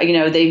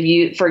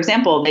used, for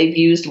example, they've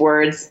used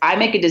words. I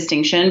make a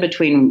distinction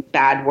between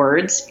bad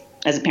words.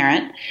 As a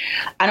parent,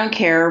 I don't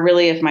care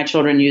really if my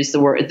children use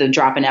the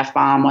drop an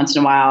F-bomb once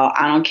in a while.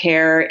 I don't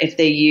care if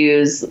they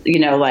use,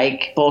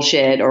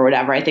 bullshit or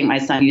whatever. I think my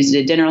son used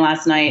it at dinner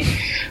last night.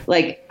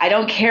 I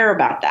don't care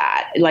about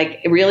that.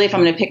 Really, if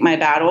I'm going to pick my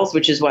battles,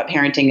 which is what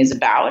parenting is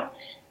about,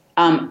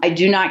 I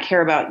do not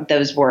care about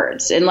those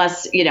words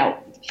unless,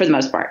 for the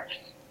most part.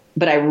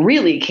 But I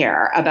really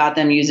care about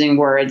them using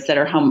words that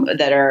are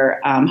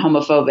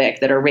homophobic,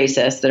 that are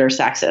racist, that are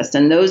sexist.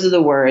 And those are the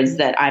words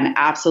that I'm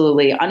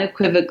absolutely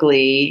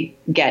unequivocally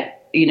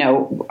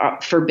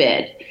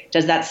forbid.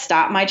 Does that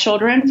stop my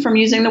children from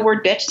using the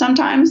word bitch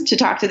sometimes to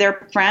talk to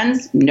their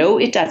friends? No,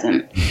 it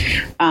doesn't.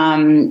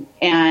 And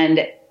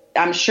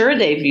I'm sure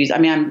they've used,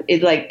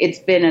 it's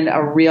been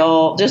a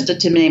real, just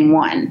to name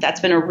one, that's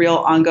been a real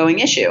ongoing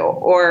issue.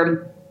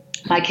 Or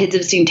My kids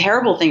have seen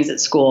terrible things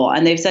at school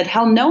and they've said,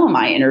 hell no, am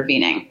I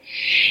intervening?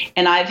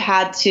 And I've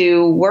had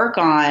to work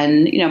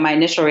on, my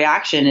initial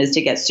reaction is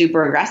to get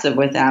super aggressive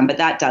with them, but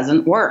that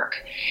doesn't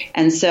work.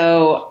 And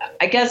so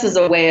I guess as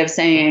a way of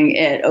saying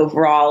it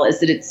overall is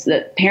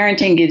that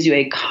parenting gives you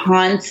a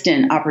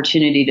constant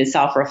opportunity to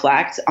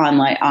self-reflect on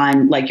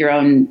your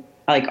own,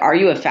 are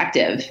you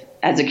effective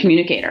as a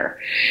communicator,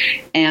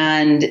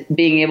 and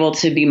being able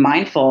to be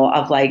mindful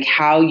of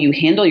how you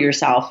handle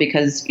yourself,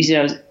 because,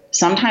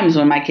 sometimes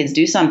when my kids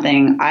do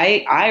something,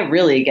 I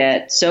really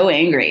get so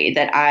angry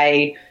that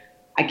I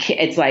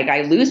it's like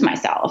I lose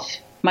myself.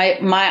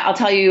 I'll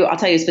tell you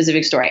a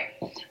specific story.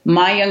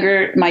 My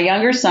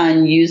younger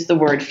son used the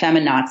word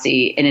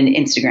feminazi in an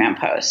Instagram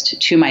post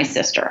to my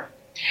sister.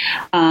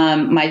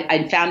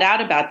 I found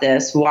out about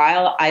this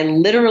while I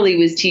literally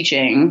was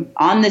teaching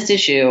on this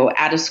issue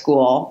at a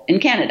school in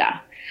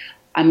Canada.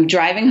 I'm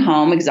driving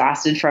home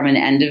exhausted from an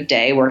end of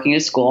day working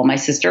at school. My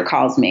sister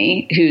calls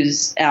me,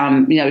 who's,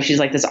 she's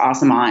like this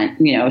awesome aunt,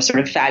 sort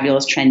of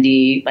fabulous,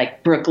 trendy,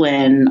 like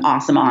Brooklyn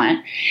awesome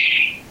aunt.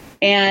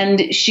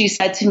 And she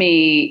said to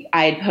me,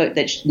 I had put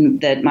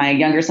that my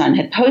younger son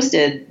had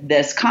posted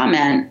this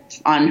comment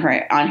on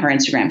her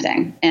Instagram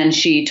thing. And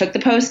she took the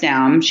post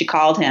down. She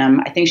called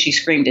him. I think she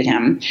screamed at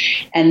him.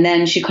 And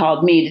then she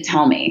called me to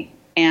tell me.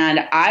 And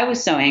I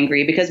was so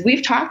angry because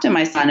we've talked to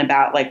my son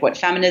about what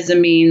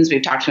feminism means.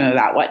 We've talked to him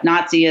about what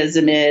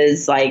Nazism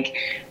is.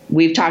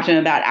 We've talked to him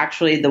about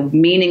actually the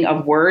meaning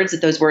of words,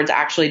 that those words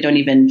actually don't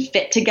even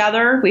fit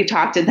together. We've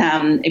talked to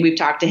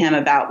him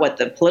about what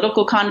the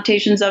political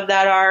connotations of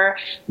that are.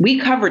 We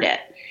covered it.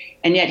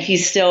 And yet he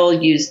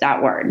still used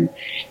that word.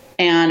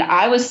 And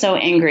I was so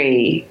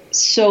angry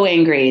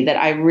that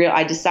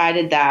I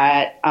decided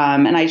that,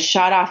 and I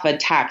shot off a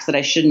text that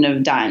I shouldn't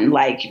have done.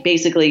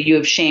 Basically, you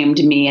have shamed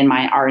me and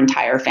our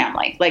entire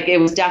family. It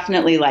was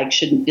definitely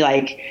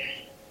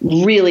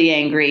really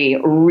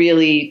angry,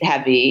 really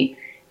heavy.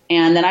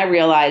 And then I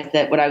realized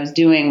that what I was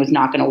doing was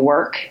not going to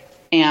work.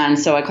 And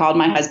so I called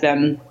my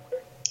husband.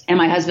 And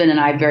my husband and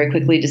I very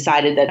quickly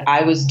decided that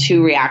I was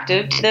too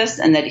reactive to this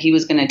and that he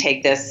was going to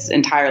take this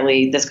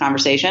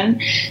conversation.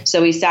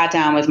 So we sat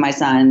down with my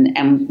son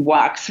and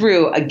walked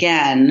through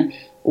again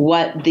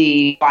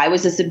why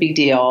was this a big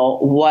deal?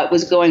 What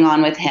was going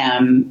on with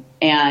him?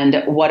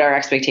 And what our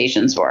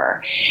expectations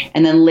were.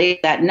 And then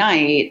late that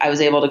night, I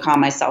was able to calm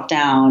myself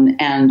down,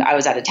 and I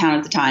was out of town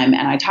at the time,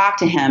 and I talked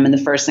to him, and the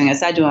first thing I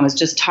said to him was,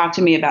 just talk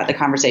to me about the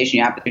conversation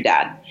you had with your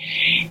dad.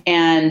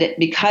 And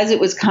because it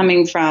was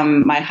coming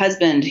from my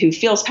husband, who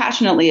feels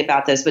passionately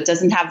about this, but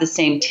doesn't have the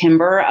same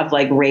timbre of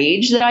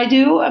rage that I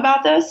do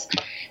about this,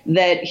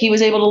 that he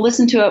was able to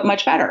listen to it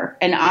much better.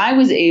 And I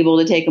was able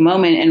to take a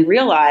moment and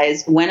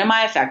realize, when am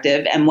I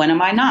effective and when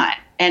am I not?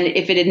 And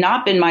if it had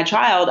not been my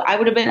child, I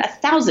would have been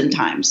 1,000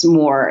 times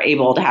more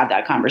able to have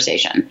that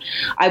conversation.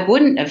 I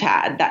wouldn't have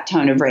had that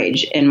tone of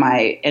rage in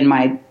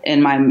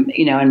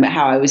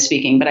how I was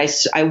speaking, but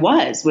I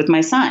was with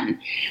my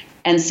son.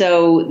 And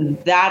so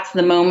that's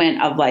the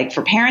moment of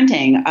for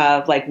parenting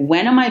of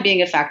when am I being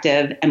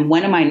effective and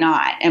when am I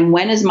not? And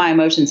when is my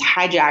emotions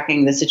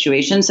hijacking the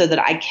situation so that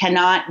I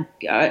cannot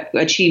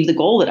achieve the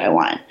goal that I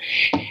want?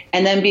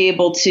 And then be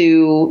able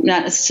to,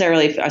 not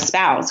necessarily a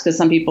spouse, because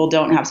some people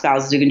don't have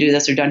spouses who can do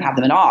this or don't have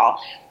them at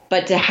all,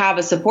 but to have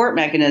a support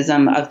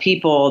mechanism of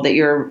people that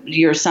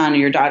your son or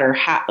your daughter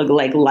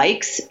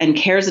likes and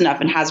cares enough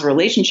and has a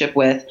relationship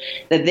with,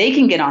 that they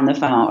can get on the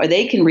phone or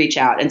they can reach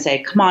out and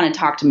say, come on and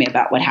talk to me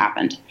about what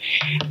happened.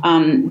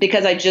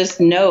 Because I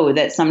just know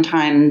that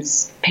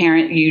sometimes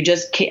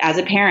as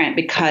a parent,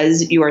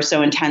 because you are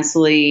so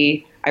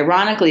intensely,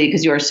 ironically,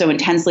 because you are so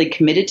intensely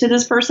committed to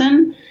this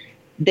person,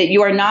 that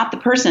you are not the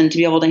person to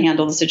be able to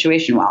handle the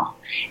situation well.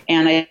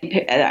 And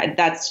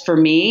that's for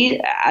me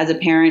as a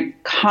parent,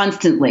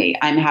 constantly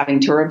I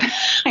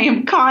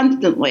am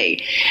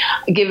constantly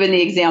given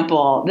the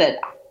example that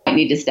I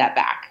need to step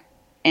back.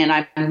 And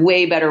I'm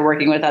way better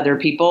working with other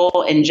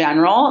people in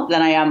general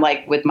than I am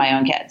with my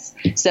own kids.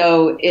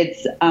 So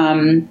it's,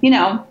 and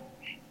now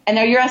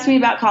you're asking me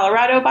about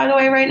Colorado, by the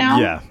way, right now?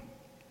 Yeah.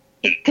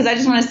 Because I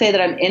just want to say that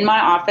I'm in my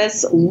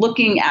office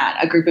looking at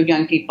a group of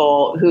young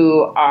people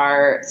who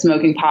are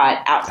smoking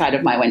pot outside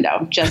of my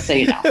window, just so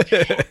you know.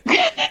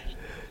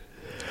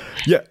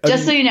 Yeah.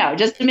 So you know,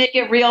 just to make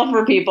it real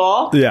for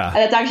people. Yeah. And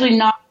it's actually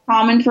not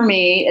common for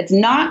me. It's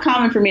not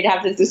common for me to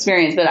have this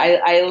experience, but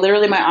I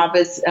literally, my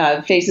office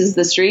faces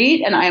the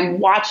street, and I'm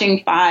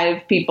watching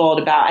 5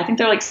 people I think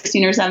they're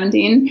 16 or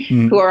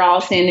 17, who are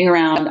all standing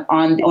around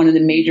on one of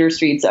the major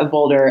streets of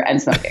Boulder and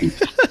smoking,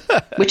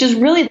 which is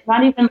really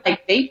not even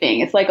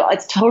vaping.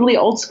 It's totally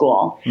old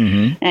school.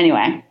 Mm-hmm.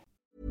 Anyway.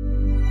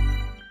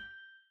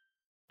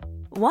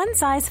 One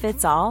size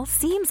fits all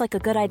seems like a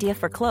good idea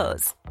for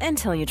clothes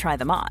until you try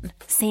them on.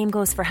 Same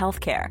goes for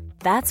healthcare.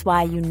 That's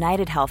why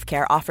United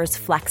Healthcare offers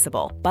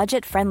flexible,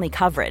 budget-friendly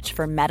coverage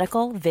for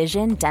medical,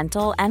 vision,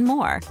 dental, and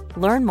more.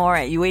 Learn more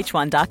at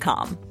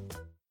uh1.com.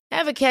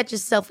 Ever catch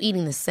yourself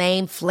eating the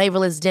same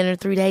flavorless dinner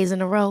 3 days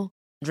in a row?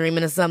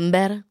 Dreaming of something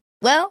better?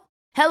 Well,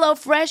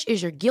 HelloFresh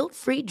is your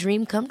guilt-free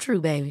dream come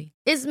true, baby.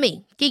 It's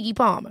me, Keke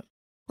Palmer.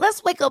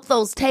 Let's wake up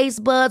those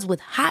taste buds with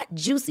hot,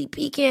 juicy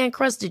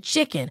pecan-crusted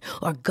chicken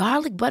or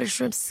garlic butter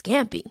shrimp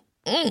scampi.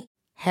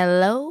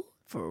 Hello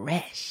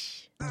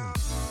Fresh.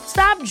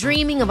 Stop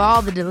dreaming of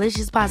all the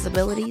delicious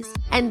possibilities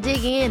and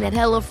dig in at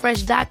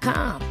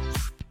HelloFresh.com.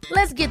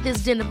 Let's get this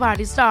dinner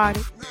party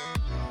started.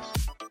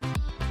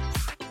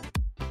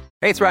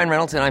 Hey, it's Ryan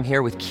Reynolds, and I'm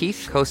here with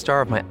Keith,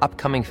 co-star of my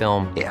upcoming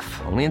film,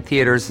 If, only in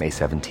theaters May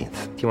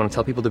 17th. Do you want to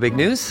tell people the big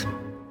news?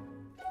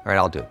 All right,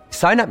 I'll do it.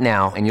 Sign up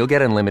now and you'll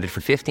get unlimited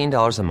for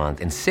 $15 a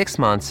month and 6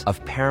 months of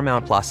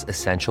Paramount Plus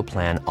Essential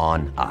Plan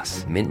on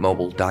us.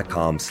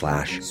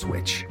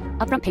 MintMobile.com/switch.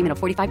 Upfront payment of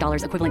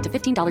 $45 equivalent to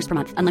 $15 per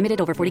month. Unlimited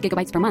over 40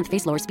 gigabytes per month.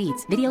 Face lower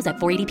speeds. Videos at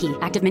 480p.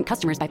 Active Mint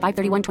customers by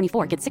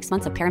 531.24 get 6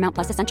 months of Paramount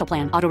Plus Essential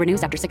Plan. Auto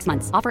renews after 6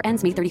 months. Offer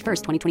ends May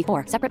 31st,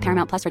 2024. Separate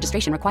Paramount Plus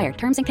registration required.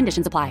 Terms and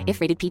conditions apply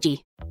if rated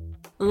PG.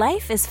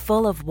 Life is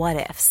full of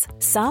what-ifs.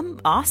 Some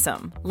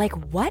awesome, like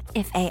what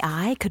if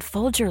AI could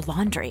fold your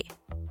laundry?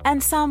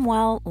 And some,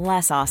 well,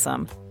 less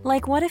awesome,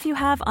 like what if you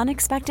have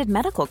unexpected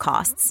medical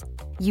costs?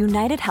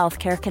 United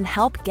Healthcare can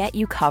help get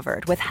you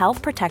covered with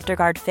Health Protector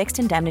Guard fixed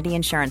indemnity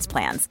insurance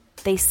plans.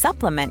 They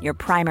supplement your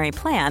primary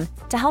plan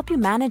to help you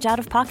manage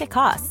out-of-pocket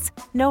costs.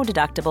 No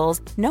deductibles,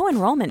 no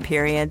enrollment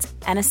periods,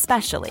 and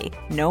especially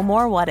no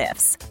more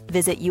what-ifs.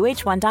 Visit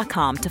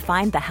uh1.com to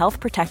find the Health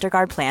Protector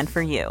Guard plan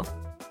for you.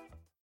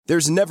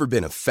 There's never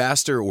been a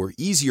faster or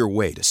easier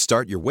way to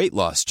start your weight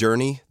loss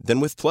journey than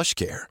with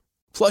PlushCare.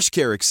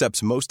 PlushCare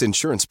accepts most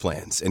insurance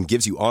plans and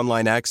gives you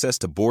online access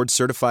to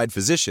board-certified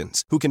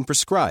physicians who can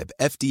prescribe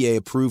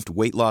FDA-approved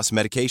weight loss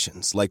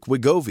medications like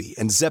Wegovy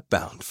and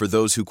Zepbound for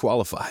those who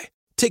qualify.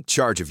 Take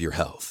charge of your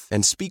health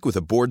and speak with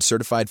a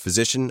board-certified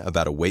physician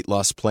about a weight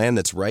loss plan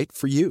that's right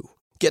for you.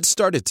 Get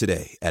started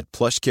today at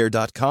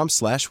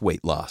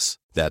plushcare.com/weight loss.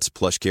 That's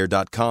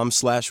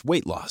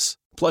plushcare.com/weight loss.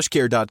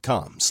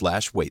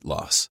 plushcare.com/weight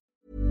loss.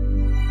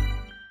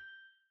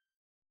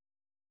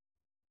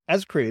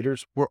 As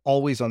creators, we're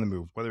always on the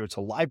move. Whether it's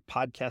a live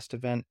podcast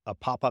event, a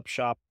pop-up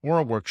shop, or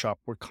a workshop,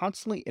 we're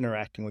constantly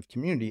interacting with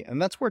community,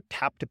 and that's where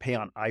Tap to Pay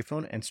on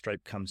iPhone and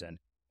Stripe comes in.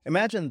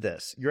 Imagine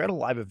this. You're at a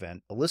live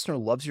event, a listener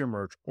loves your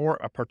merch, or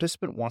a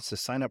participant wants to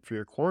sign up for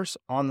your course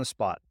on the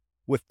spot.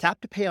 With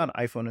Tap to Pay on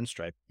iPhone and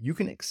Stripe, you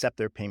can accept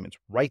their payments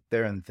right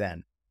there and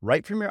then,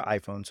 right from your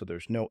iPhone, so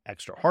there's no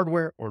extra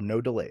hardware or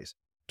no delays.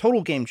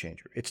 Total game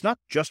changer. It's not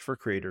just for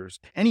creators.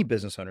 Any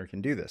business owner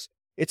can do this.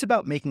 It's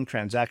about making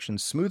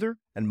transactions smoother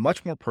and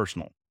much more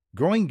personal,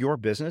 growing your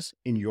business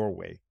in your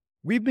way.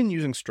 We've been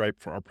using Stripe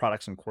for our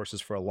products and courses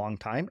for a long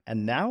time,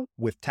 and now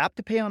with Tap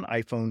to Pay on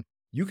iPhone,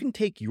 you can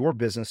take your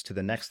business to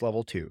the next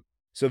level too.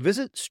 So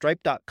visit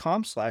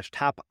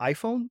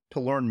stripe.com/tapiphone to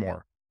learn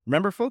more.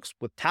 Remember, folks,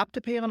 with Tap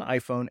to Pay on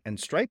iPhone and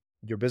Stripe,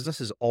 your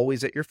business is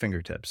always at your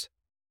fingertips.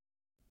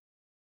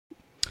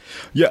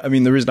 Yeah, I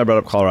mean, the reason I brought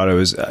up Colorado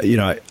is,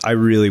 I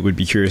really would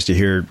be curious to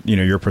hear,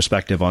 your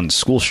perspective on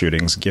school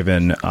shootings,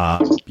 given,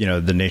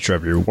 the nature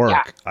of your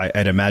work. Yeah.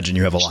 I'd imagine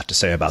you have a lot to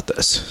say about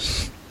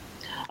this.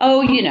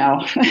 Oh, I mean,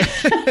 I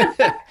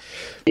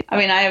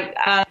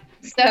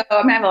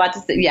have a lot to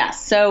say.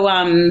 Yes. So,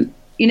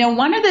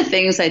 one of the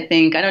things I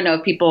think, I don't know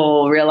if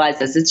people realize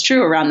this, it's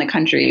true around the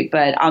country,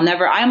 but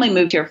I only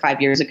moved here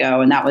 5 years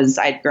ago, and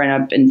I'd grown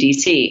up in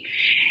DC.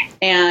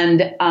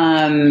 And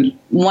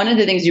one of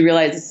the things you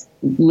realize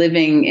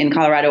living in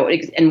Colorado,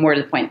 and more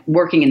to the point,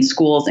 working in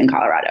schools in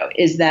Colorado,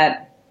 is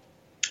that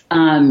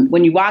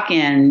when you walk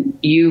in,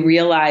 you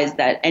realize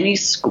that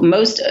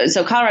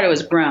so Colorado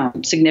has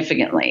grown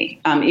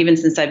significantly, even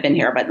since I've been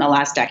here, but in the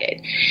last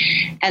decade.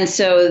 And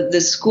so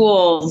the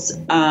schools,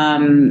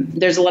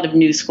 there's a lot of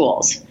new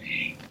schools.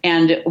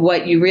 And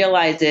what you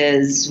realize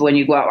is when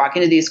you walk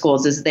into these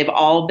schools is they've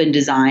all been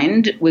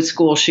designed with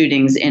school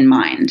shootings in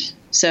mind.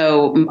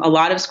 So a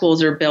lot of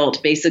schools are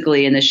built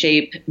basically in the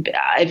shape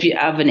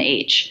of an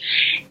H.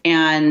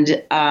 And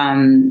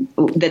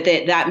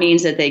that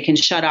means that they can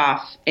shut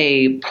off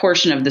a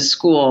portion of the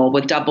school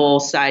with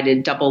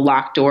double-sided,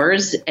 double-locked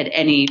doors at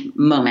any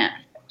moment.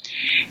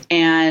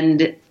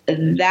 And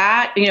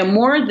that,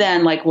 more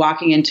than like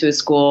walking into a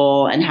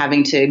school and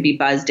having to be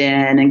buzzed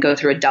in and go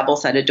through a double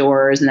set of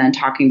doors and then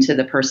talking to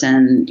the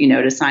person,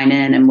 to sign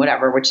in and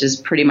whatever, which is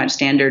pretty much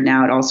standard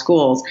now at all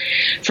schools.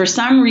 For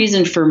some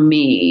reason, for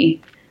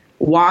me,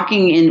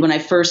 walking in when I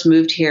first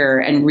moved here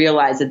and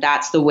realized that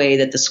that's the way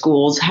that the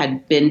schools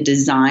had been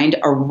designed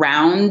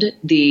around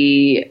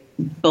the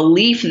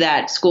belief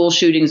that school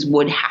shootings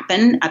would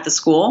happen at the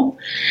school,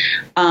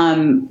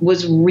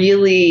 was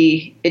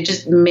really, it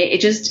just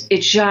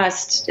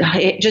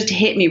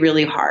hit me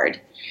really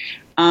hard.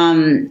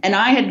 And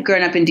I had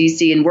grown up in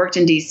DC and worked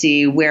in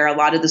DC, where a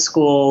lot of the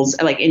schools,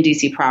 like in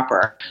DC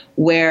proper,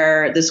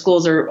 where the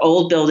schools are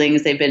old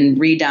buildings, they've been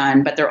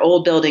redone, but they're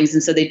old buildings.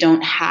 And so they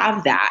don't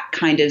have that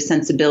kind of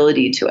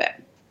sensibility to it.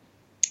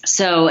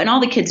 So, and all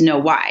the kids know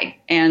why.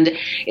 And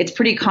it's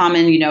pretty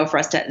common, for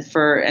us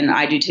and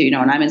I do too,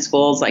 when I'm in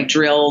schools, like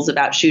drills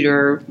about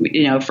shooter,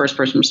 first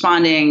person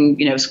responding,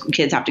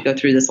 kids have to go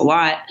through this a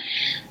lot.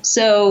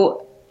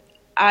 So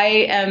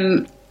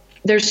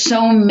there's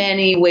so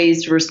many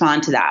ways to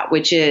respond to that,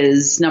 which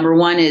is, number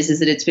one is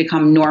that it's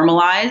become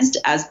normalized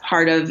as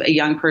part of a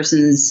young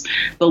person's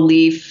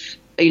belief,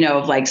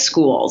 of like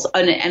schools.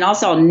 And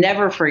also, I'll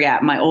never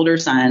forget my older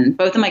son.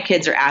 Both of my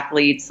kids are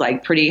athletes,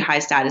 like pretty high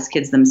status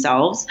kids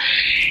themselves.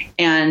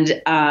 And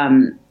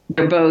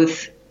they're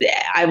both,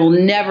 I will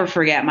never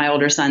forget my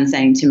older son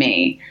saying to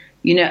me,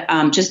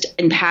 just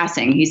in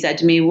passing, he said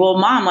to me, well,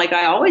 Mom, like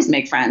I always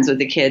make friends with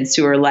the kids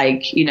who are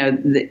like,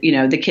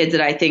 the kids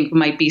that I think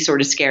might be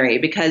sort of scary,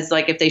 because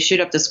like if they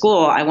shoot up the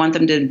school, I want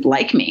them to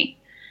like me.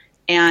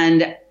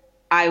 And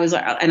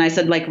I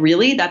said, like,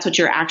 really? That's what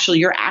you're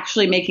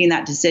actually making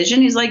that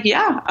decision? He's like,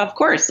 yeah, of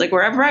course. Like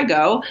wherever I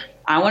go,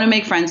 I want to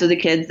make friends with the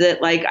kids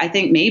that like, I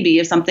think maybe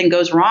if something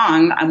goes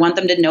wrong, I want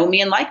them to know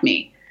me and like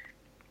me.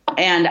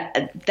 And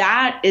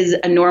that is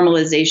a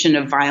normalization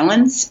of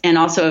violence, and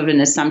also of an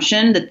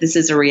assumption that this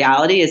is a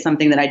reality, is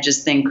something that I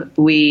just think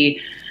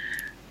we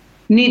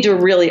need to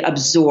really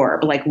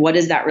absorb. Like, what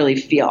does that really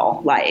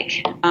feel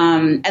like?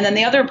 And then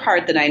the other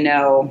part that I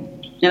know,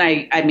 and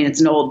I mean,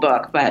 it's an old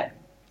book, but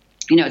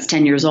it's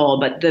 10 years old,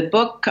 but the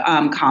book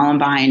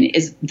Columbine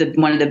is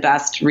one of the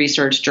best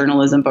research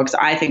journalism books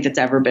I think that's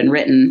ever been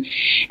written.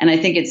 And I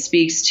think it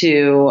speaks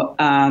to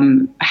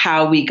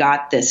how we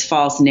got this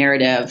false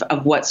narrative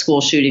of what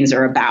school shootings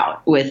are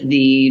about, with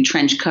the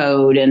trench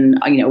coat and,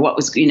 what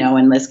was,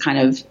 and this kind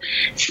of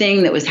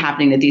thing that was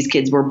happening, that these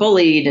kids were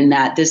bullied, and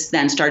that this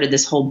then started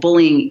this whole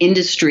bullying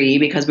industry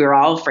because we were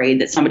all afraid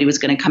that somebody was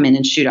going to come in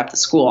and shoot up the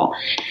school.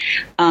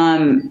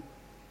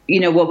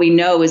 What we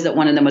know is that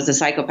one of them was a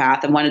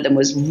psychopath and one of them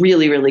was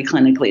really, really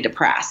clinically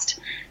depressed.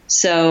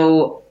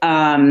 So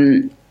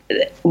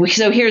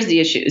here's the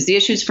issues. The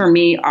issues for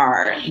me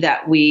are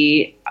that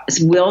we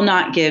will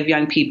not give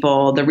young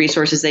people the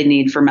resources they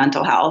need for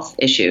mental health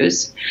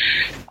issues,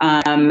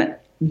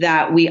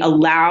 that we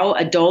allow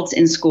adults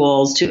in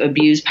schools to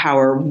abuse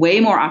power way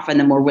more often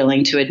than we're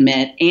willing to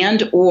admit,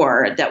 and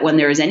or that when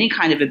there is any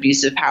kind of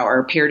abuse of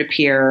power,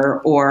 peer-to-peer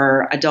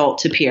or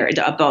adult-to-peer,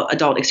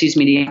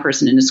 the young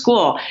person in a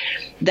school,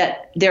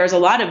 that there's a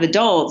lot of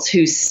adults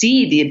who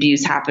see the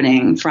abuse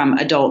happening from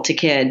adult to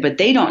kid, but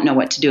they don't know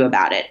what to do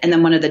about it. And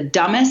then one of the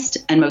dumbest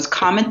and most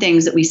common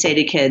things that we say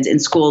to kids in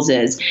schools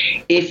is,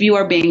 if you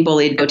are being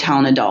bullied, go tell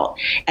an adult.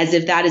 As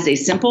if that is a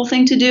simple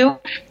thing to do,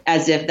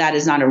 as if that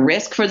is not a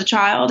risk for the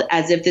child,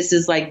 as if this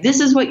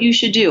is what you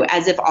should do,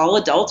 as if all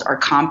adults are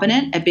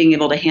competent at being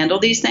able to handle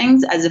these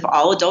things, as if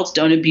all adults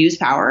don't abuse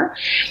power.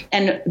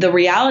 And the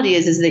reality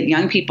is that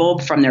young people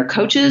from their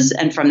coaches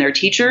and from their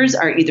teachers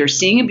are either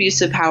seeing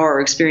abuse of power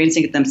or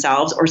experiencing it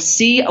themselves, or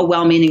see a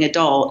well-meaning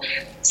adult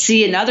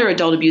see another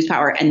adult abuse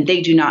power and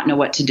they do not know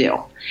what to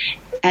do.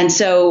 And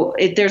so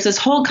there's this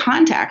whole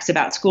context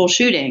about school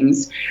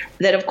shootings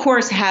that, of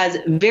course, has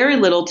very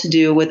little to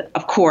do with,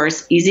 of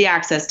course, easy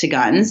access to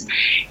guns,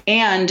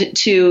 and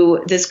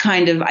to this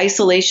kind of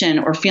isolation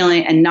or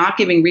feeling and not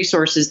giving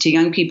resources to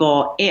young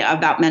people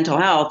about mental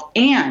health,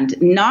 and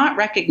not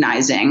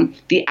recognizing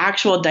the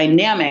actual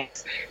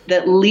dynamics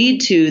that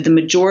lead to the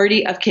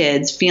majority of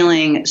kids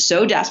feeling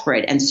so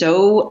desperate and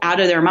so out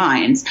of their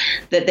minds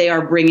that they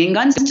are bringing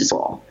guns to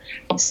school.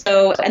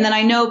 So, and then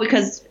I know,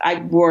 because I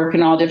work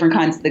in all different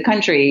kinds of the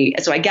country,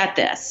 so I get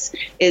this,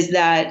 is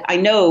that I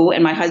know,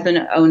 and my husband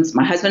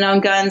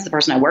owned guns, the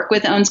person I work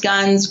with owns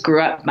guns,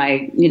 grew up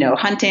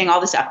hunting, all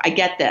this stuff. I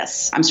get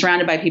this. I'm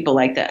surrounded by people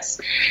like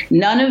this.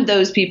 None of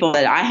those people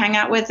that I hang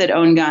out with that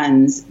own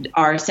guns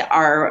are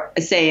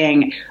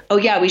saying, oh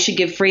yeah, we should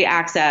give free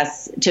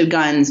access to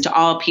guns to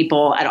all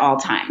people at all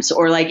times,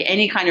 or like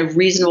any kind of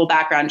reasonable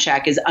background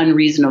check is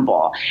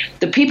unreasonable.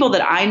 The people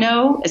that I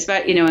know,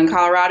 especially, in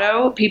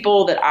Colorado, people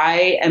that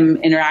I am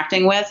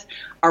interacting with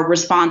are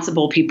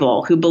responsible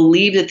people who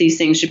believe that these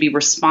things should be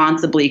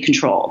responsibly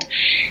controlled.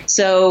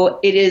 So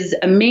it is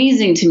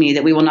amazing to me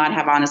that we will not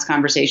have honest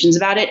conversations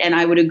about it. And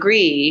I would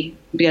agree,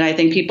 and I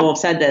think people have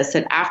said this,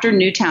 that after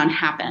Newtown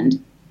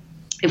happened,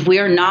 if we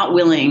are not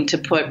willing to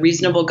put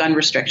reasonable gun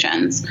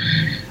restrictions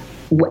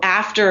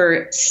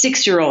after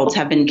 6-year-olds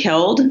have been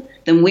killed,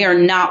 then we are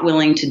not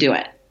willing to do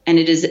it. And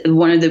it is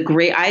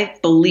I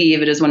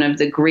believe it is one of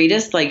the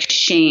greatest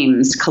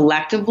shames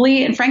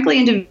collectively and frankly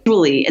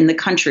individually in the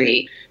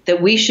country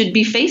that we should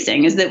be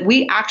facing, is that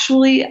we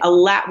actually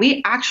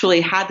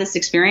had this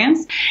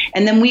experience,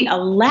 and then we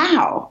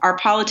allow our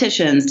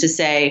politicians to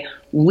say,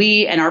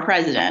 our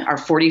president, our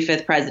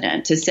 45th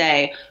president, to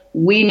say,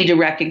 we need to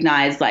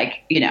recognize,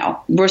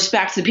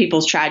 respect to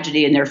people's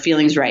tragedy and their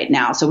feelings right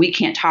now, so we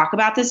can't talk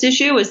about this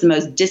issue, is the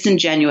most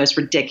disingenuous,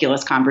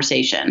 ridiculous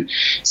conversation.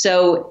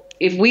 So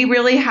if we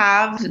really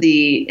have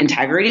the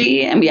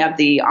integrity and we have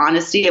the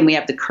honesty and we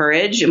have the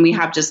courage and we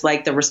have just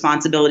the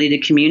responsibility to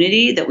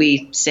community that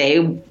we say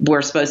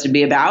we're supposed to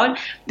be about,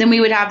 then we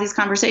would have these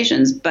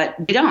conversations, but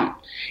we don't.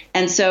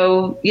 And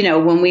so,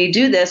 when we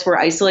do this, we're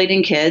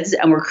isolating kids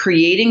and we're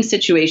creating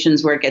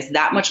situations where it gets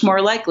that much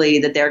more likely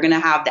that they're going to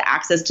have the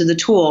access to the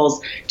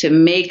tools to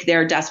make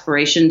their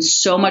desperation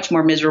so much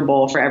more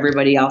miserable for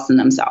everybody else and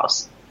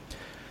themselves.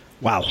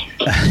 Wow.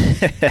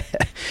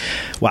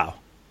 Wow.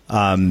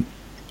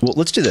 Well,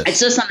 let's do this. It's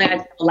just something I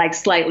feel like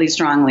slightly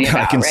strongly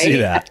about. I can right? see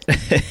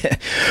that.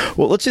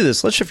 Well, let's do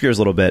this. Let's shift gears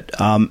a little bit.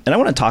 And I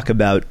want to talk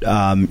about,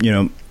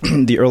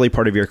 the early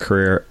part of your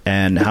career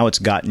and how it's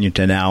gotten you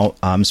to now,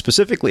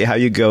 specifically how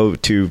you go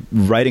to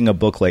writing a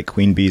book like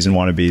Queen Bees and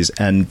Wannabes,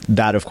 and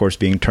that, of course,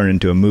 being turned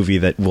into a movie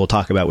that we'll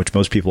talk about, which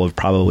most people have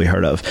probably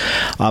heard of.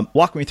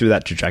 Walk me through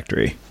that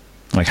trajectory.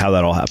 Like how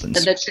that all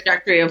happens. The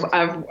trajectory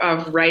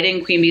of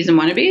writing Queen Bees and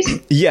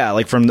Wannabes? Yeah,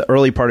 like from the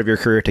early part of your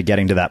career to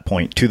getting to that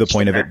point, to the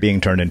point of it being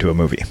turned into a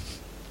movie.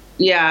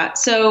 Yeah.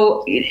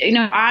 So,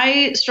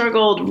 I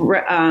struggled.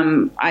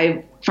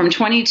 From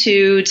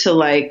 22 to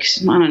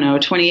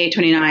 28,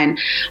 29,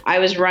 I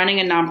was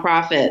running a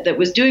nonprofit that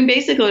was doing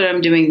basically what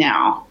I'm doing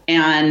now.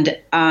 And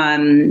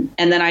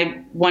then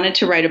I wanted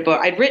to write a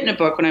book. I'd written a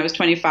book when I was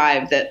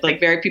 25 that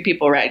very few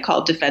people read,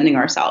 called Defending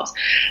Ourselves,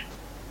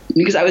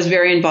 because I was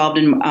very involved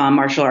in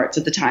martial arts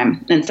at the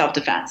time and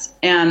self-defense.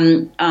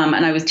 And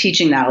I was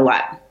teaching that a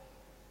lot.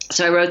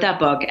 So I wrote that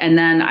book, and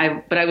then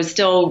I was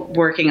still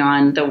working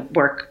on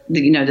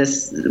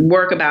this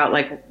work about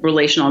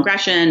relational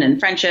aggression and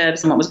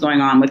friendships and what was going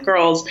on with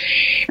girls.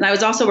 And I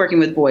was also working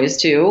with boys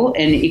too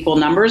in equal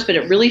numbers, but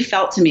it really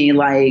felt to me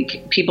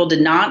like people did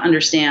not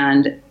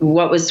understand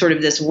what was sort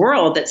of this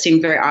world that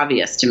seemed very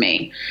obvious to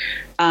me.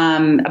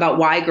 About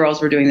why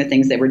girls were doing the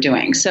things they were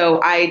doing.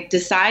 So I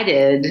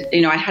decided,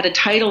 I had a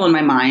title in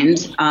my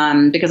mind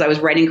because I was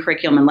writing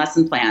curriculum and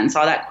lesson plans.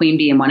 Saw that Queen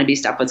Bee and Wannabe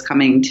stuff was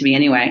coming to me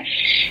anyway.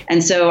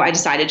 And so I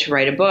decided to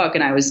write a book,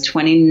 and I was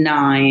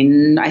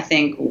 29, I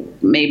think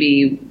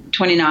maybe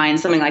 29,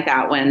 something like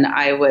that, when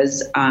I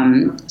was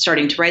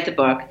starting to write the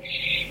book.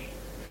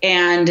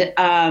 And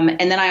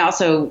then I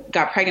also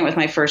got pregnant with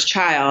my first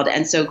child.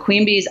 And so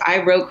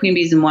I wrote Queen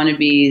Bees and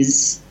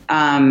Wannabes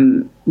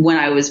when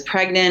I was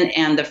pregnant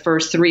and the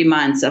first 3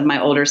 months of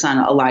my older son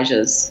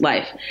Elijah's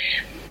life.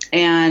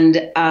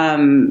 And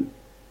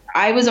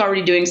I was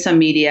already doing some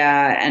media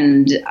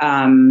and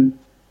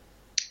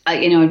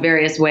in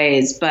various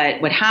ways.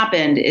 But what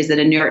happened is that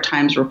a New York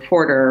Times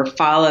reporter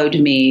followed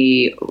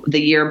me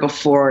the year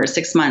before,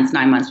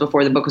 9 months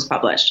before the book was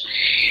published.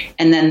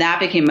 And then that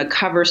became a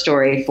cover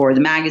story for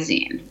the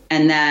magazine.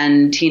 And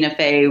then Tina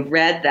Fey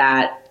read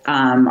that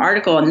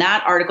article. And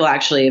that article,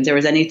 actually, if there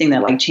was anything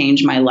that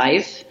changed my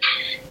life,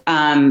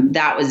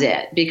 that was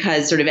it.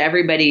 Because sort of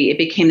it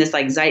became this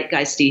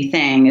zeitgeisty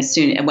thing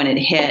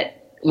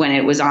when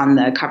it was on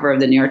the cover of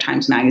the New York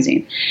Times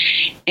magazine.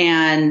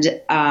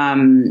 And,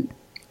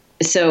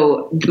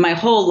 so my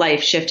whole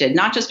life shifted,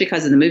 not just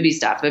because of the movie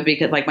stuff, but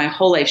because my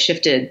whole life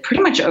shifted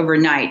pretty much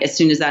overnight as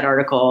soon as that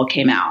article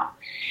came out.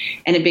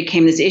 And it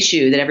became this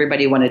issue that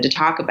everybody wanted to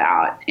talk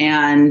about.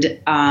 And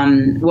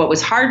what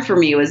was hard for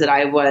me was that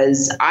I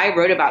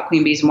wrote about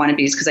Queen Bees and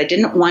Wannabes because I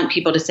didn't want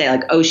people to say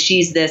oh,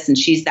 she's this and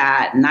she's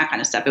that and that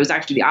kind of stuff. It was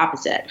actually the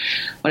opposite.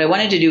 What I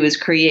wanted to do was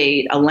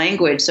create a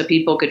language so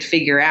people could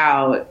figure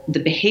out the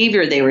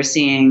behavior they were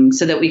seeing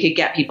so that we could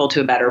get people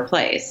to a better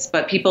place.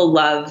 But people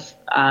love,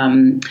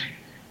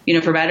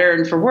 for better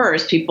and for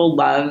worse, people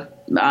love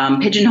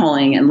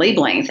pigeonholing and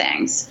labeling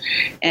things.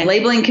 And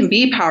labeling can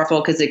be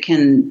powerful because it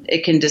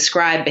can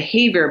describe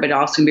behavior, but it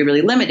also can be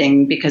really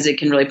limiting because it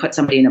can really put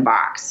somebody in a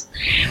box.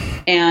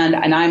 And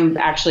I'm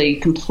actually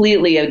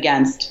completely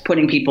against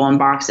putting people in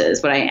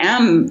boxes. What I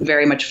am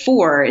very much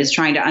for is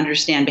trying to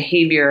understand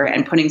behavior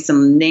and putting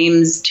some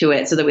names to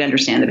it so that we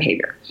understand the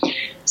behavior.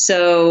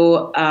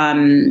 So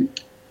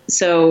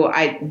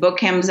book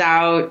comes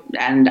out,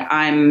 and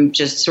I'm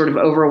just sort of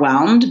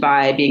overwhelmed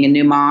by being a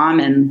new mom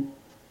and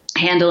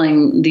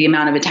handling the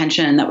amount of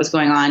attention that was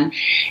going on.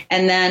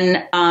 And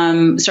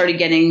then started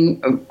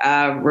getting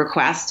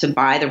requests to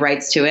buy the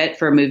rights to it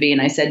for a movie.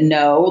 And I said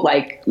no,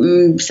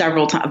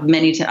 several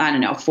times, I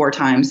don't know, 4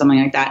 times, something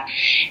like that.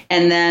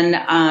 And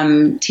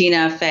then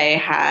Tina Fey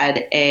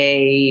had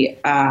I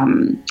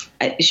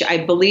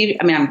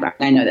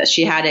know this,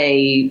 she had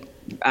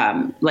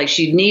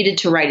she needed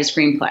to write a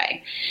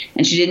screenplay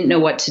and she didn't know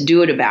what to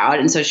do it about.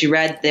 And so she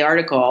read the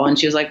article and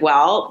she was like,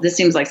 well, this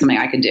seems like something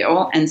I could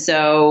do. And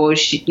so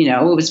she,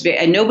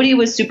 and nobody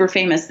was super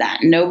famous then.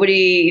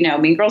 Nobody,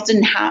 Mean Girls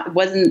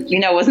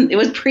it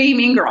was pre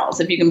Mean Girls,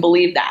 if you can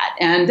believe that.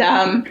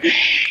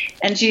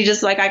 And she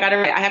just I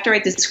have to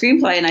write this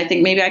screenplay and I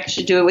think maybe I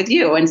should do it with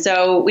you. And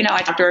so,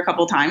 I talked to her a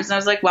couple of times and I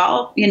was like,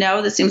 well,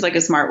 this seems like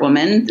a smart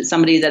woman,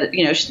 somebody that,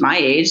 she's my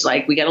age,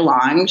 we get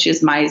along. She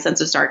has my sense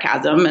of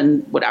sarcasm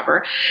and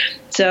whatever.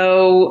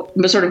 So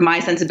sort of my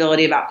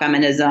sensibility about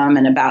feminism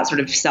and about sort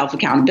of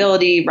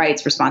self-accountability,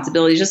 rights,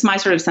 responsibilities, just my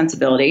sort of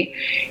sensibility.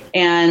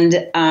 And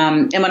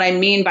what I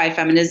mean by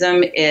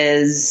feminism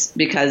is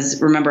because,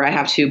 remember, I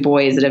have 2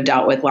 boys that have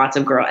dealt with lots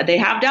of girls. They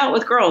have dealt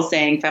with girls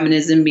saying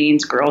feminism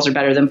means girls are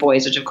better than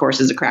boys, which of course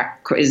is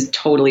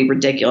totally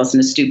ridiculous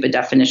and a stupid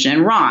definition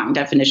and wrong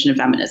definition of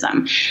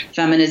feminism.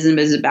 Feminism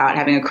is about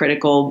having a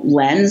critical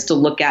lens to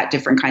look at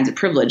different kinds of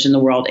privilege in the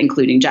world,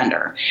 including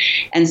gender.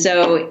 And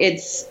so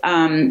it's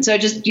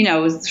sort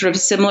of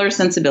similar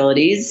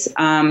sensibilities.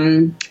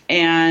 I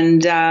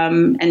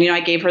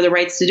gave her the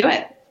rights to do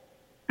it.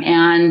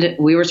 And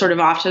we were sort of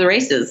off to the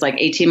races. Like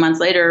 18 months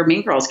later,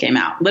 Mean Girls came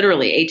out.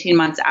 Literally 18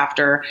 months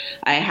after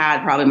I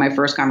had probably my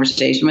first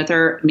conversation with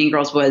her, Mean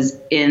Girls was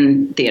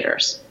in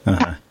theaters.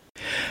 Uh-huh.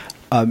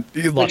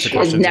 Lots of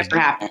questions. Never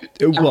happened.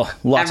 Well,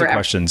 lots of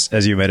questions,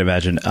 as you might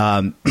imagine.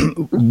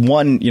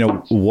 One,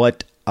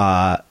 what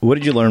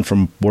did you learn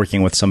from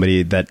working with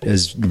somebody that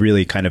is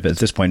really kind of at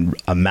this point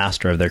a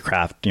master of their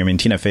craft? I mean,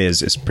 Tina Fey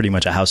is pretty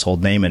much a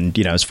household name, and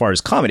as far as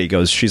comedy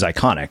goes, she's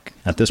iconic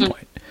at this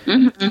point.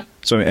 Mm-hmm.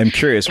 So I'm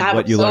curious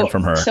what you learned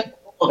from her. So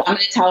I'm going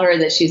to tell her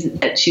that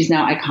she's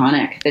now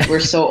iconic, that we're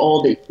so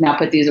old that you now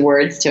put these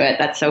words to it.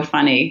 That's so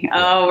funny.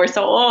 Oh, we're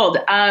so old.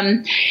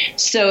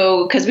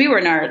 So, cause we were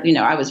in our,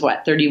 I was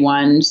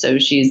 31. So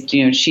she's,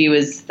 she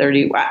was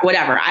 30,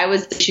 whatever.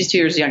 She's 2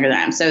 years younger than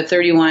I am. So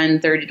 31,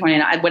 30,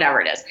 29,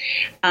 whatever it is.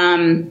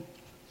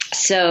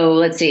 So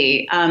let's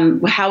see.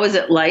 How was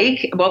it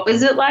like? What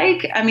was it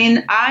like? I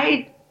mean,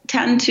 I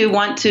tend to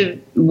want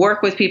to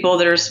work with people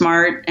that are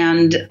smart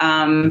and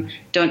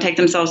don't take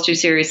themselves too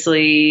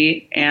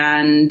seriously.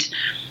 And,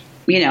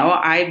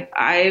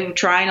 I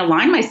try and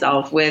align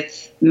myself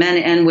with men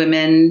and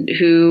women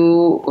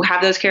who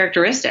have those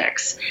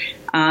characteristics.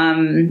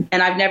 And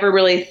I've never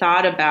really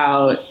thought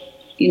about,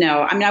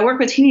 I work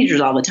with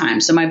teenagers all the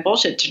time. So my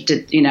bullshit,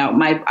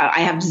 I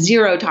have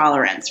zero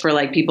tolerance for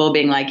like people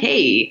being like,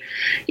 hey,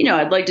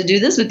 I'd like to do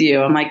this with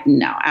you. I'm like,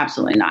 no,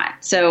 absolutely not.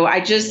 So I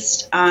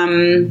just,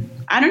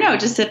 I don't know,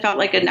 it felt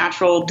like a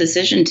natural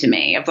decision to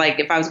me of like,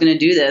 if I was going to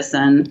do this,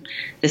 then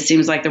this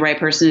seems like the right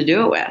person to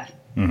do it with.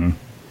 Mm-hmm.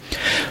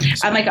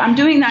 I'm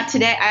doing that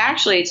today. I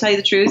actually, to tell you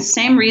the truth,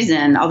 same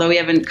reason, although we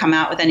haven't come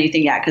out with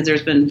anything yet because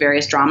there's been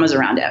various dramas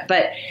around it.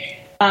 But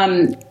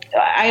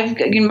I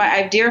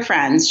have dear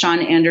friends, Sean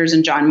Anders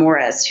and John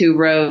Morris, who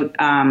wrote,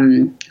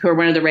 who are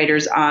one of the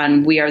writers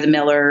on We Are the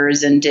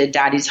Millers and did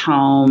Daddy's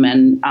Home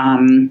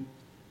and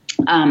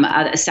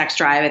Sex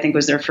Drive, I think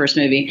was their first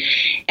movie.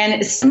 And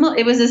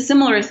it was a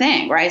similar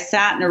thing where I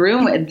sat in a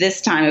room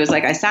this time. It was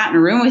like I sat in a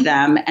room with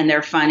them and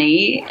they're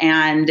funny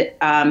and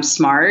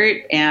smart.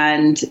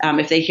 And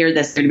if they hear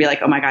this, they're going to be like,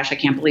 oh my gosh, I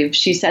can't believe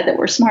she said that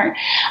we're smart.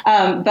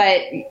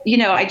 But,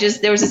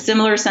 there was a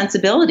similar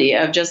sensibility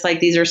of just like,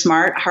 these are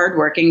smart,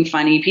 hardworking,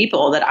 funny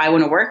people that I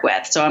want to work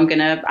with. So I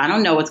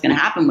don't know what's going to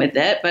happen with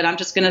it, but I'm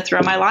just going to throw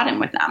my lot in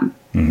with them.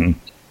 Mm-hmm.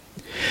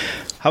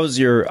 How's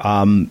your,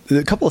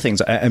 a couple of things.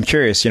 I'm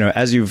curious,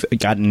 as you've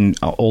gotten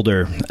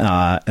older,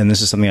 and this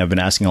is something I've been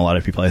asking a lot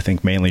of people, I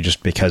think mainly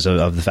just because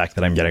of the fact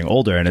that I'm getting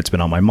older and it's been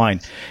on my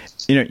mind.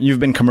 You've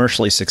been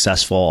commercially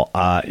successful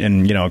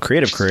in, a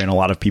creative career, and a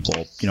lot of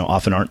people,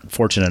 often aren't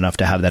fortunate enough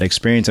to have that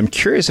experience. I'm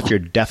curious if your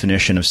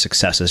definition of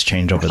success has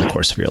changed over the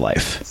course of your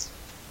life.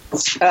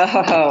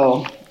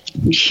 Oh,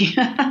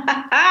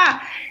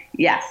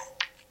 yes.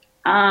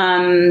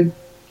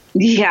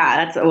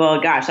 Yeah,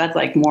 that's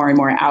like more and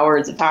more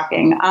hours of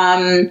talking.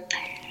 One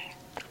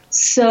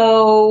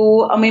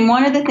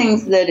of the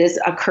things that is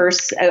a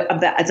curse,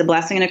 it's a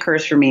blessing and a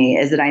curse for me,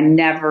 is that I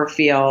never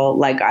feel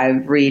like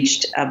I've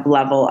reached a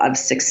level of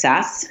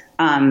success.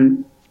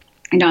 I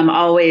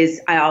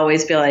always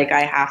feel like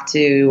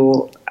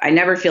I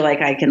never feel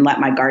like I can let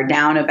my guard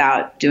down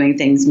about doing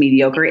things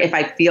mediocre. If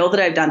I feel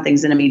that I've done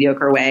things in a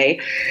mediocre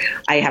way,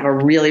 I have a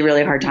really,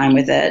 really hard time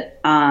with it.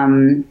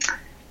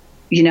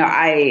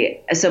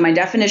 So my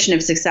definition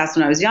of success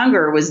when I was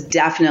younger was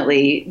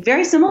definitely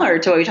very similar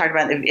to what we talked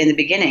about in the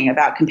beginning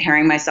about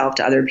comparing myself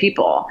to other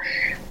people.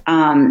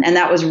 And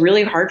that was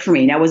really hard for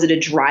me. Now, was it a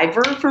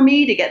driver for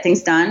me to get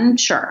things done?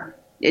 Sure,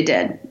 it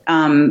did.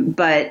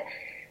 But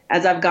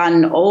as I've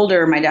gotten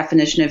older, my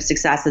definition of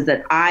success is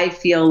that I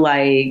feel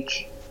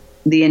like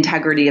the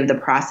integrity of the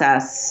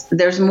process,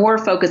 there's more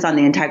focus on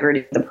the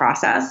integrity of the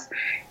process.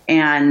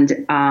 And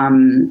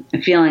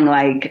feeling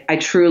like I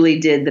truly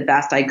did the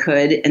best I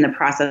could in the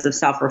process of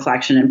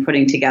self-reflection and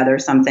putting together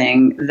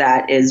something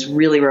that is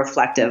really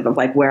reflective of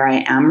like where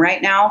I am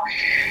right now.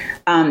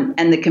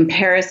 And the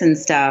comparison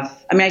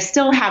stuff, I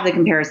still have the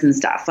comparison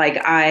stuff.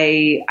 Like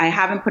I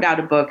haven't put out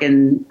a book,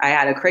 and I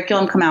had a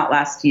curriculum come out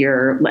last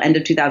year, end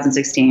of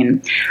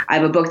 2016. I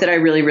have a book that I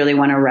really, really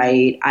want to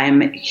write.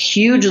 I'm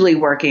hugely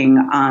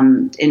working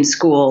in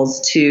schools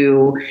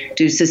to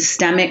do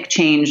systemic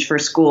change for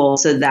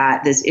schools so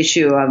that this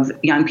issue of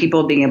young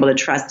people being able to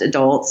trust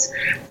adults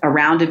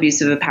around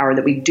abuse of power,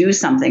 that we do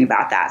something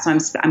about that. So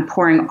I'm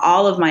pouring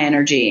all of my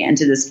energy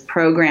into this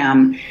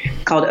program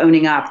called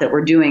Owning Up that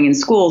we're doing in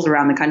schools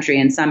around the country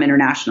and some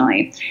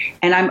internationally.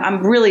 And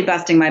I'm really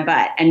busting my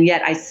butt. And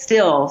yet I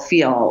still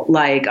feel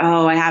like,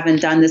 oh, I haven't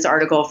done this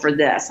article for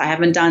this. I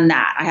haven't done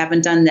that. I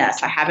haven't done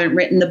this. I haven't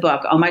written the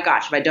book. Oh my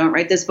gosh, if I don't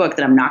write this book,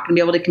 then I'm not going to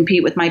be able to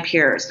compete with my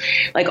peers.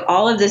 Like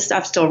all of this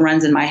stuff still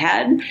runs in my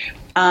head.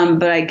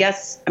 But I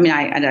guess,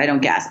 I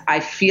don't guess. I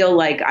feel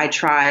like I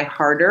try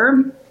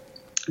harder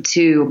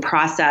to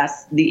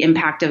process the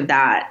impact of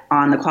that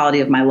on the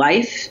quality of my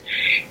life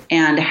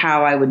and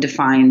how I would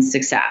define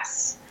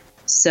success.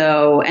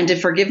 So, and to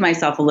forgive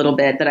myself a little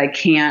bit that I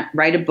can't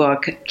write a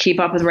book, keep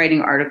up with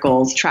writing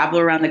articles, travel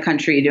around the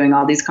country doing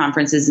all these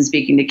conferences and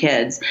speaking to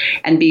kids,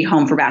 and be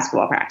home for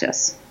basketball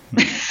practice.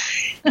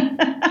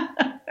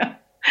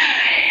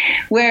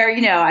 Where,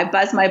 I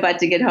bust my butt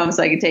to get home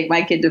so I can take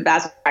my kid to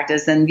basketball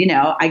practice. And,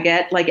 I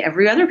get like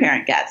every other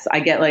parent gets.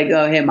 I get like,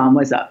 oh, hey, Mom,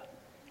 what's up?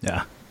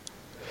 Yeah.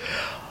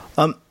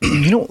 I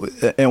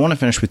want to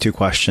finish with two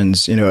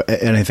questions, and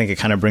I think it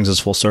kind of brings us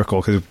full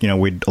circle because,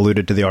 we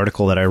alluded to the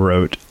article that I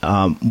wrote.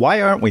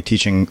 Why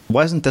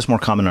isn't this more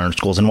common in our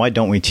schools? And why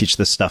don't we teach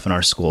this stuff in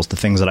our schools, the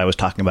things that I was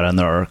talking about in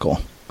the article?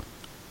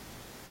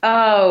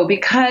 Oh,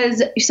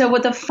 so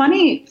with the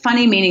funny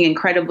meaning,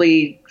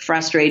 incredibly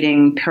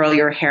frustrating, curl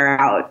your hair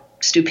out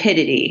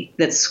stupidity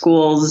that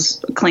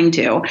schools cling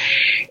to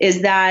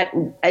is that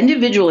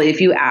individually, if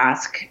you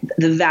ask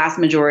the vast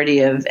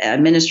majority of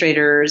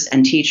administrators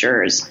and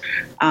teachers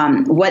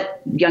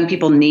what young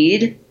people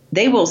need,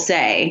 they will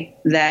say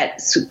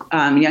that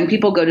young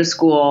people go to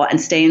school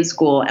and stay in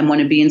school and want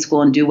to be in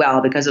school and do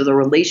well because of the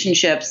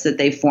relationships that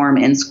they form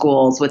in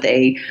schools with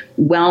a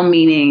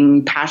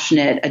well-meaning,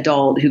 passionate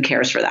adult who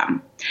cares for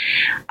them.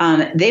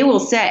 They will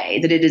say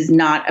that it is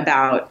not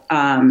about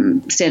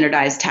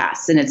standardized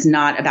tests and it's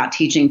not about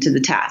teaching to the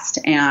test.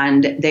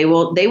 And they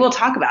will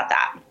talk about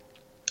that.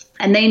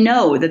 And they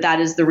know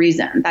that is the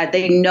reason, that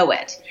they know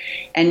it.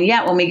 And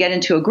yet when we get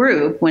into a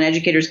group, when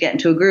educators get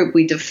into a group,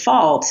 we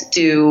default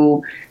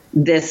to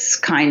this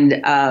kind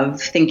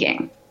of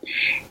thinking.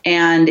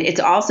 And it's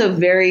also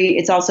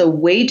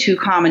way too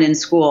common in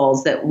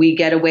schools that we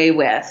get away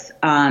with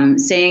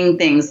saying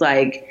things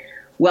like,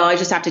 well, I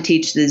just have to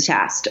teach the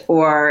test,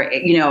 or,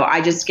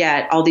 I just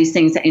get all these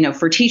things that,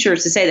 for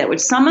teachers to say that, which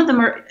some of them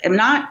are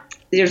not.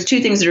 There's two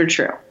things that are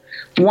true.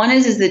 One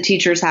is that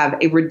teachers have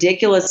a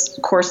ridiculous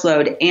course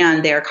load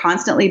and they're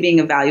constantly being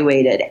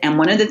evaluated. And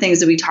one of the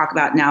things that we talk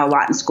about now a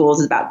lot in schools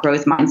is about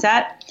growth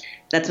mindset.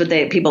 That's what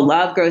people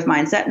love growth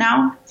mindset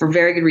now for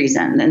very good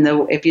reason. And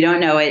if you don't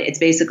know it, it's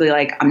basically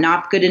like, I'm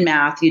not good in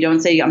math. You don't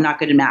say I'm not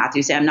good in math.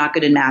 You say I'm not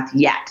good in math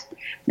yet.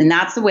 And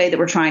that's the way that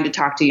we're trying to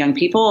talk to young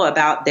people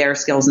about their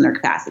skills and their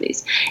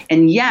capacities.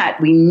 And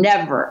yet we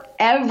never,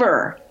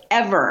 ever,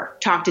 ever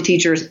talk to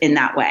teachers in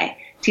that way.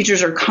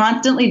 Teachers are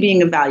constantly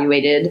being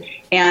evaluated,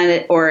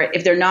 or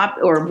if they're not,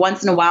 or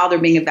once in a while they're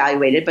being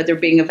evaluated, but they're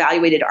being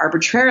evaluated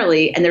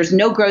arbitrarily, and there's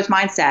no growth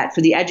mindset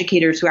for the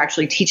educators who are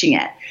actually teaching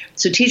it.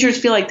 So teachers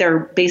feel like they're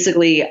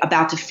basically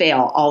about to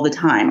fail all the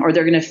time, or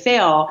they're going to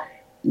fail.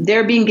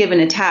 They're being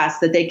given a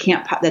test that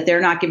that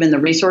they're not given the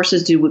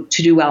resources to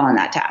do well on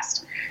that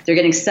test. They're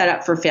getting set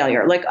up for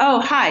failure. Like, oh,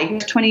 hi,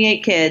 here's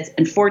 28 kids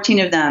and 14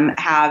 of them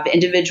have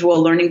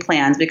individual learning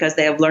plans because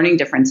they have learning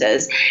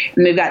differences.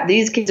 And we've got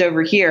these kids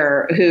over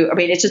here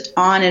it's just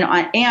on and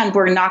on. And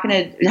we're not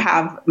going to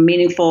have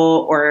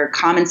meaningful or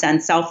common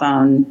sense cell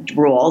phone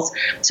rules.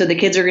 So the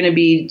kids are going to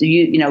be,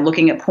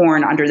 looking at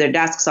porn under their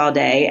desks all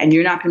day. And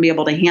you're not going to be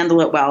able to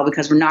handle it well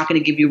because we're not going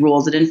to give you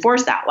rules that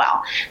enforce that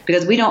well.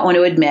 Because we don't want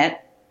to admit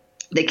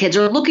that kids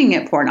are looking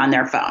at porn on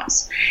their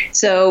phones.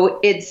 So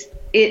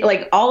and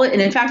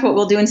in fact, what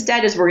we'll do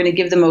instead is we're going to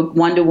give them a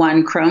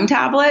 1-to-1 Chrome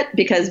tablet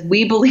because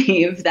we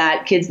believe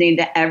that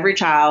every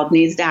child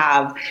needs to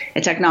have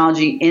a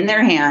technology in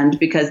their hand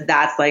because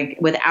that's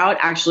without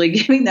actually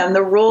giving them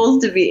the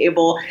rules to be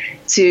able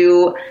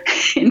to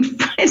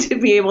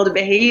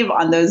behave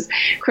on those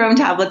Chrome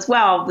tablets.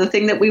 Well, the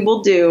thing that we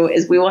will do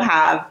is we will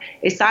have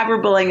a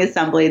cyberbullying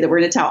assembly that we're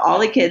going to tell all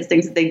the kids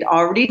things that they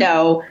already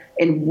know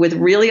and with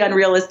really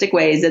unrealistic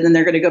ways, and then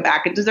they're going to go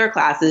back into their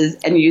classes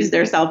and use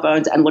their cell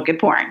phones and look at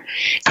porn.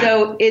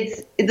 So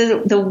it's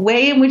the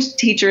way in which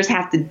teachers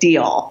have to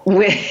deal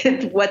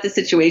with what the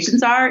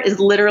situations are is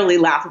literally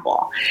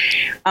laughable.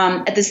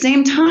 At the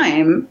same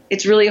time,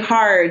 it's really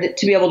hard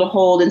to be able to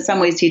hold, in some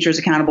ways, teachers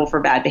accountable for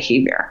bad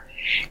behavior.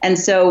 And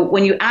so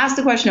when you ask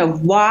the question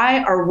of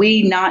why are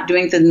we not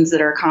doing things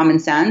that are common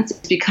sense,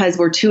 it's because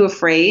we're too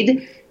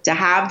afraid to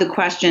have the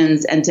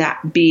questions and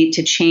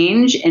to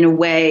change in a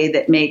way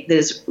that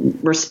is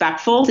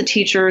respectful to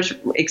teachers'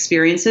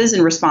 experiences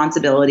and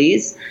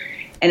responsibilities,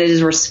 and it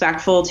is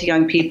respectful to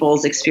young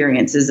people's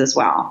experiences as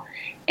well.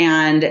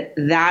 And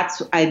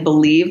that's, I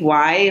believe,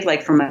 why,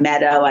 from a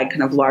meta,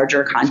 kind of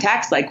larger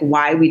context,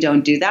 why we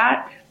don't do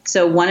that.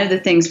 So one of the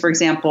things, for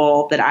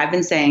example, that I've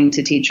been saying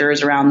to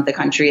teachers around the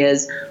country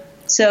is,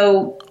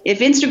 so if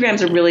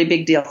Instagram's a really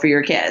big deal for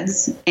your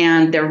kids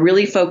and they're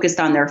really focused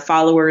on their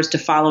followers to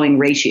following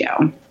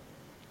ratio,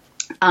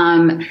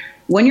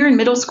 when you're in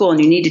middle school and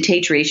you need to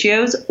teach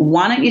ratios,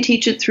 why don't you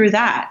teach it through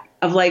that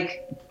of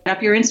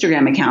up your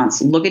Instagram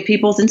accounts, look at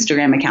people's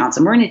Instagram accounts,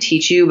 and we're going to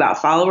teach you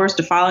about followers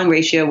to following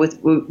ratio.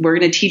 We're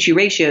going to teach you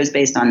ratios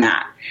based on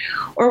that.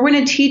 Or we're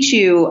going to teach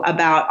you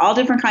about all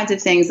different kinds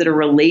of things that are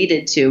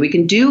related to. We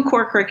can do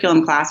core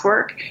curriculum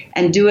classwork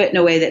and do it in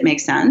a way that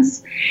makes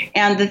sense.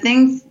 And the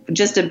thing,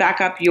 just to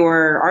back up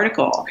your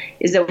article,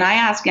 is that when I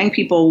ask young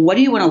people, what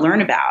do you want to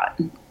learn about?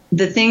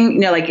 The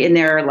thing, in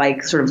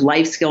their sort of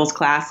life skills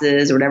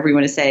classes or whatever you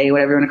want to say,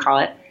 whatever you want to call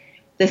it,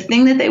 the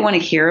thing that they want to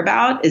hear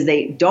about is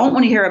they don't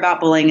want to hear about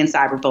bullying and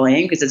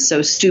cyberbullying because it's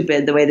so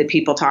stupid the way that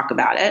people talk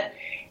about it.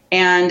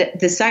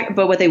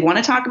 But what they want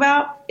to talk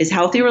about is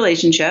healthy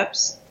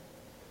relationships,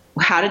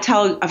 how to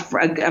tell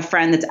a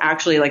friend that's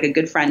actually like a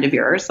good friend of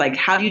yours. Like,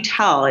 how do you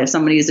tell if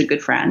somebody is a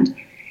good friend?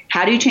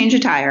 How do you change a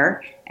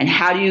tire?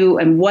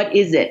 And what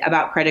is it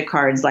about credit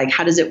cards? Like,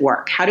 how does it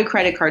work? How do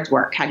credit cards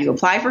work? How do you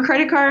apply for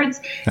credit cards?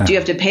 Do you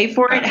have to pay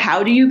for it?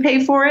 How do you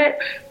pay for it?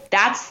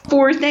 That's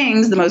 4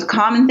 things, the most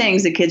common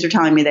things that kids are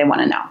telling me they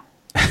want to know.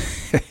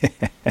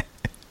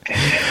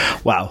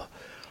 Wow.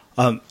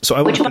 So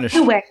I want to finish. Which, by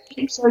the way,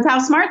 shows how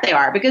smart they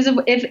are. Because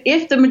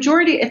if the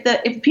majority,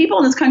 if people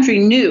in this country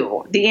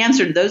knew the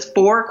answer to those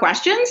 4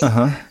 questions,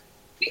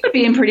 we would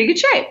be in pretty good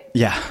shape.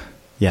 Yeah.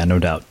 Yeah, no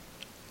doubt.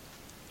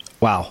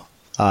 Wow.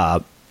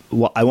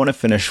 Well, I want to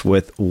finish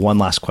with one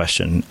last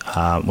question,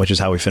 which is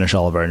how we finish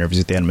all of our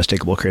interviews at the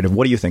Unmistakable Creative.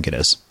 What do you think it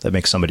is that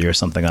makes somebody or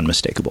something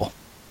unmistakable?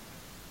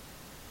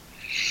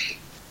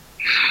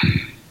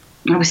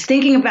 I was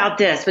thinking about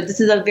this, but this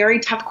is a very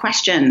tough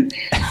question.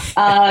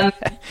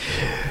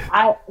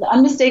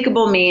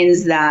 Unmistakable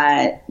means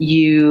that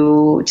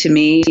you, to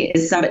me,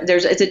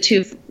 it's a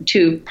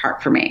two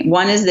part for me.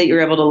 One is that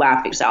you're able to laugh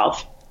at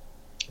yourself,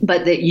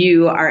 but that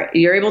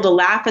you're able to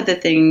laugh at the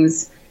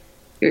things.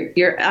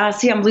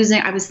 I'm losing.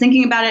 I was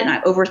thinking about it and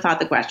I overthought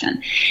the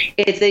question.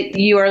 It's that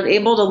you are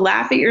able to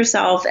laugh at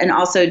yourself and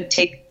also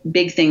take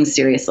big things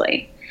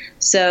seriously.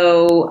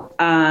 So,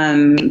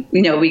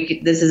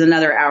 this is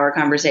another hour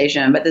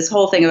conversation, but this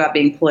whole thing about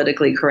being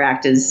politically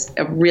correct is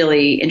a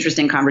really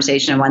interesting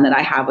conversation, one that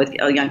I have with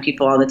young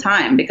people all the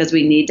time, because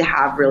we need to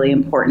have really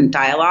important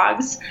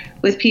dialogues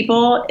with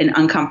people in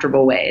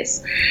uncomfortable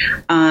ways.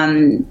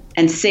 And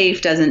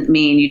safe doesn't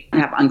mean you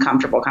don't have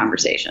uncomfortable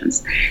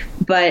conversations.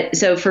 But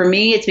so for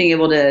me, it's being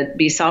able to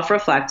be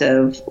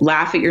self-reflective,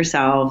 laugh at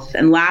yourself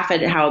and laugh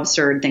at how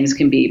absurd things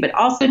can be, but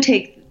also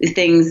take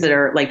things that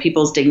are like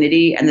people's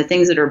dignity and the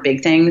things that are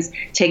big things,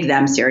 take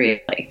them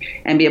seriously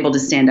and be able to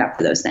stand up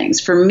for those things.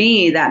 For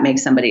me, that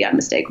makes somebody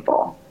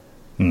unmistakable.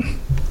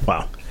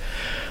 Wow.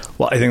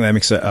 Well, I think that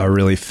makes a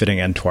really fitting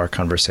end to our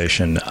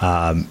conversation.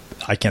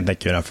 I can't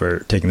thank you enough for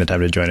taking the time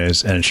to join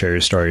us and share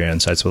your story and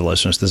insights with the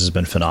listeners. This has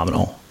been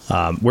phenomenal.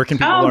 Where can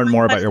people learn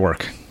more about your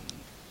work?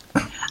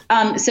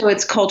 So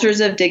it's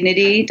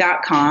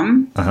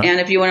culturesofdignity.com.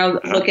 And if you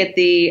want to look at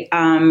the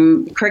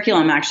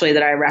curriculum actually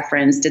that I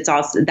referenced,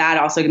 that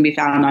also can be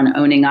found on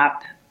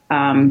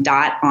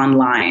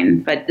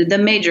owningup.online. But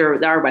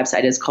our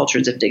website is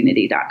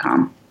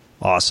culturesofdignity.com.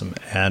 Awesome.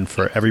 And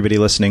for everybody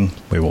listening,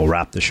 we will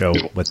wrap the show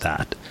with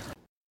that.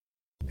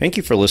 Thank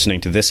you for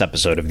listening to this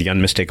episode of the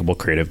Unmistakable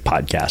Creative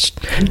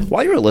Podcast.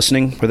 While you were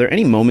listening, were there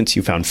any moments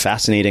you found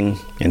fascinating,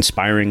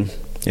 inspiring,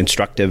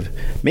 instructive,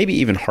 maybe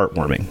even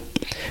heartwarming?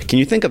 Can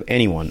you think of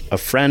anyone, a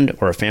friend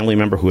or a family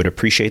member who would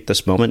appreciate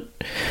this moment?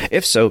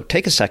 If so,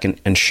 take a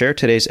second and share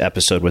today's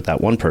episode with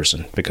that one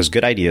person, because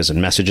good ideas and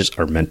messages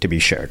are meant to be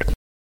shared.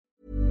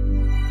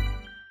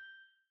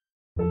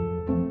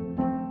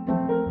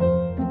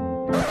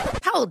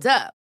 Hold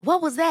up.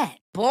 What was that?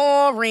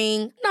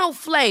 Boring. No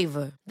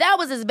flavor. That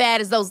was as bad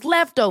as those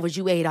leftovers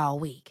you ate all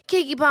week.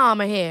 Keke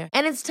Palmer here,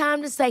 and it's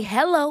time to say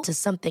hello to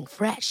something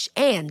fresh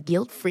and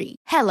guilt-free.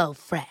 Hello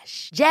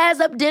Fresh. Jazz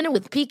up dinner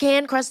with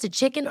pecan-crusted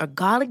chicken or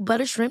garlic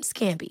butter shrimp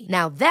scampi.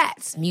 Now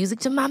that's music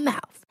to my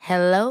mouth.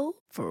 Hello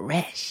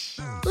Fresh.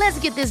 Let's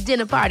get this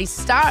dinner party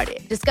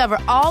started. Discover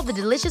all the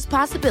delicious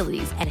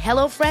possibilities at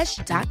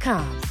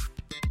hellofresh.com.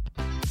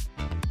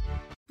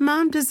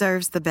 Mom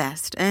deserves the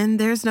best, and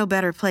there's no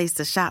better place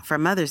to shop for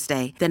Mother's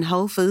Day than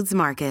Whole Foods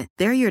Market.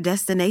 They're your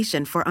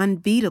destination for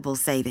unbeatable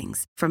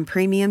savings, from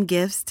premium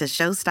gifts to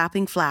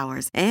show-stopping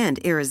flowers and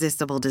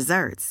irresistible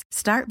desserts.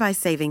 Start by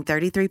saving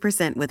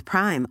 33% with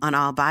Prime on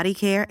all body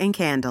care and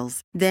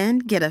candles. Then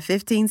get a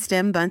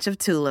 15-stem bunch of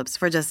tulips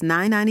for just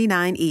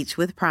 $9.99 each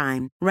with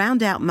Prime.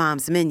 Round out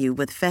Mom's menu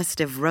with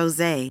festive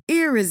rosé,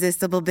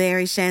 irresistible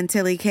berry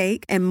chantilly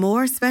cake, and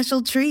more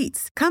special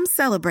treats. Come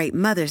celebrate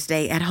Mother's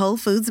Day at Whole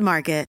Foods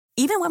Market.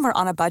 Even when we're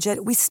on a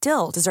budget, we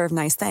still deserve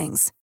nice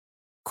things.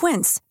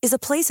 Quince is a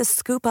place to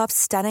scoop up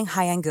stunning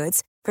high-end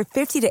goods for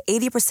 50 to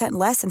 80%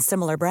 less than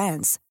similar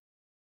brands.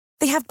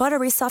 They have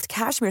buttery soft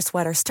cashmere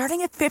sweaters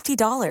starting at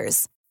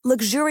 $50,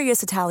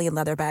 luxurious Italian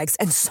leather bags,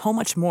 and so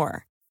much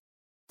more.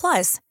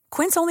 Plus,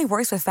 Quince only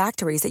works with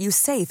factories that use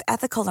safe,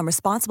 ethical, and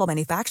responsible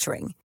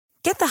manufacturing.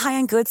 Get the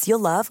high-end goods you'll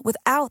love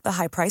without the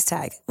high price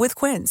tag with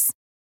Quince.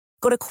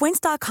 Go to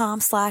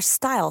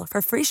quince.com/style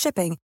for free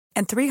shipping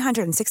and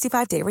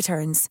 365-day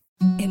returns.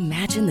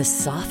 Imagine the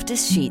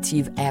softest sheets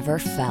you've ever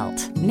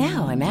felt.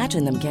 Now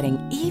imagine them getting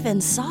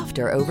even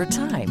softer over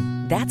time.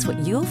 That's what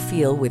you'll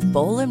feel with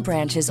Boll &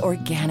 Branch's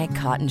organic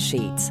cotton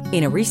sheets.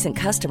 In a recent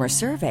customer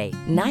survey,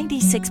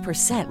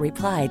 96%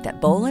 replied that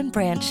Boll &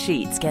 Branch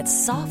sheets get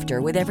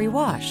softer with every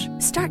wash.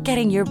 Start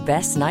getting your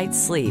best night's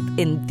sleep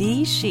in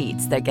these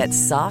sheets that get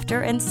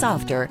softer and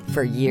softer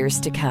for years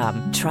to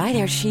come. Try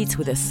their sheets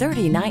with a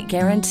 30-night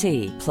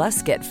guarantee.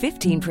 Plus, get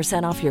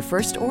 15% off your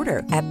first order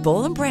at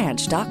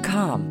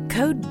bollandbranch.com.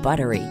 Code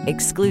BUTTERY.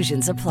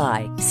 Exclusions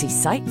apply. See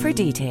site for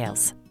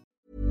details.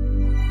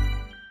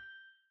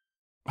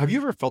 Have you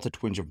ever felt a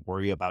twinge of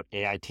worry about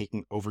AI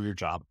taking over your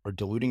job or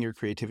diluting your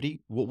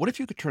creativity? Well, what if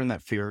you could turn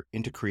that fear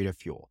into creative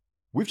fuel?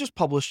 We've just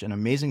published an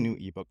amazing new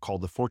ebook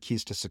called The 4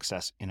 Keys to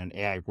Success in an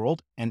AI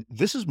World, and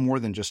this is more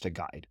than just a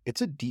guide.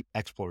 It's a deep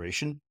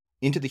exploration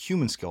into the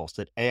human skills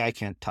that AI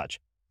can't touch,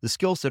 the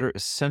skills that are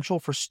essential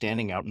for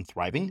standing out and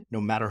thriving,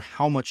 no matter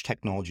how much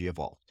technology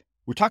evolved.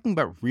 We're talking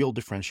about real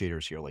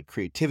differentiators here, like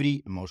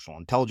creativity, emotional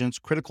intelligence,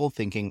 critical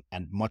thinking,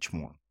 and much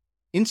more.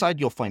 Inside,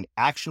 you'll find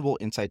actionable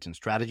insights and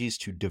strategies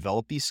to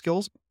develop these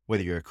skills,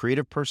 whether you're a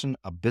creative person,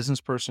 a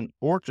business person,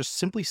 or just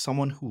simply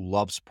someone who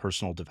loves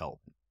personal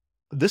development.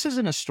 This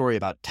isn't a story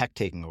about tech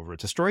taking over.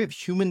 It's a story of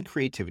human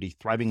creativity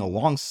thriving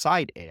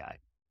alongside AI.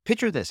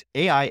 Picture this,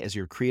 AI as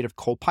your creative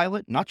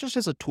co-pilot, not just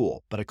as a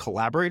tool, but a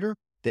collaborator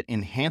that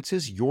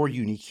enhances your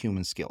unique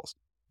human skills.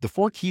 The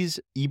 4 Keys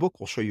ebook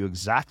will show you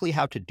exactly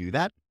how to do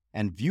that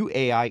and view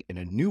AI in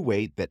a new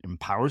way that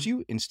empowers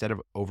you instead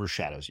of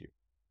overshadows you.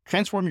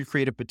 Transform your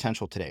creative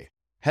potential today.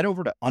 Head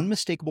over to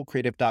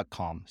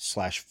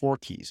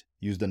unmistakablecreative.com/4keys.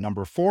 Use the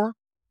number 4,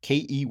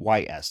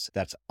 KEYS.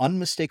 That's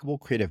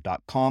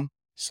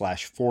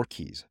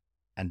unmistakablecreative.com/4keys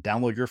and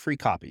download your free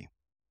copy.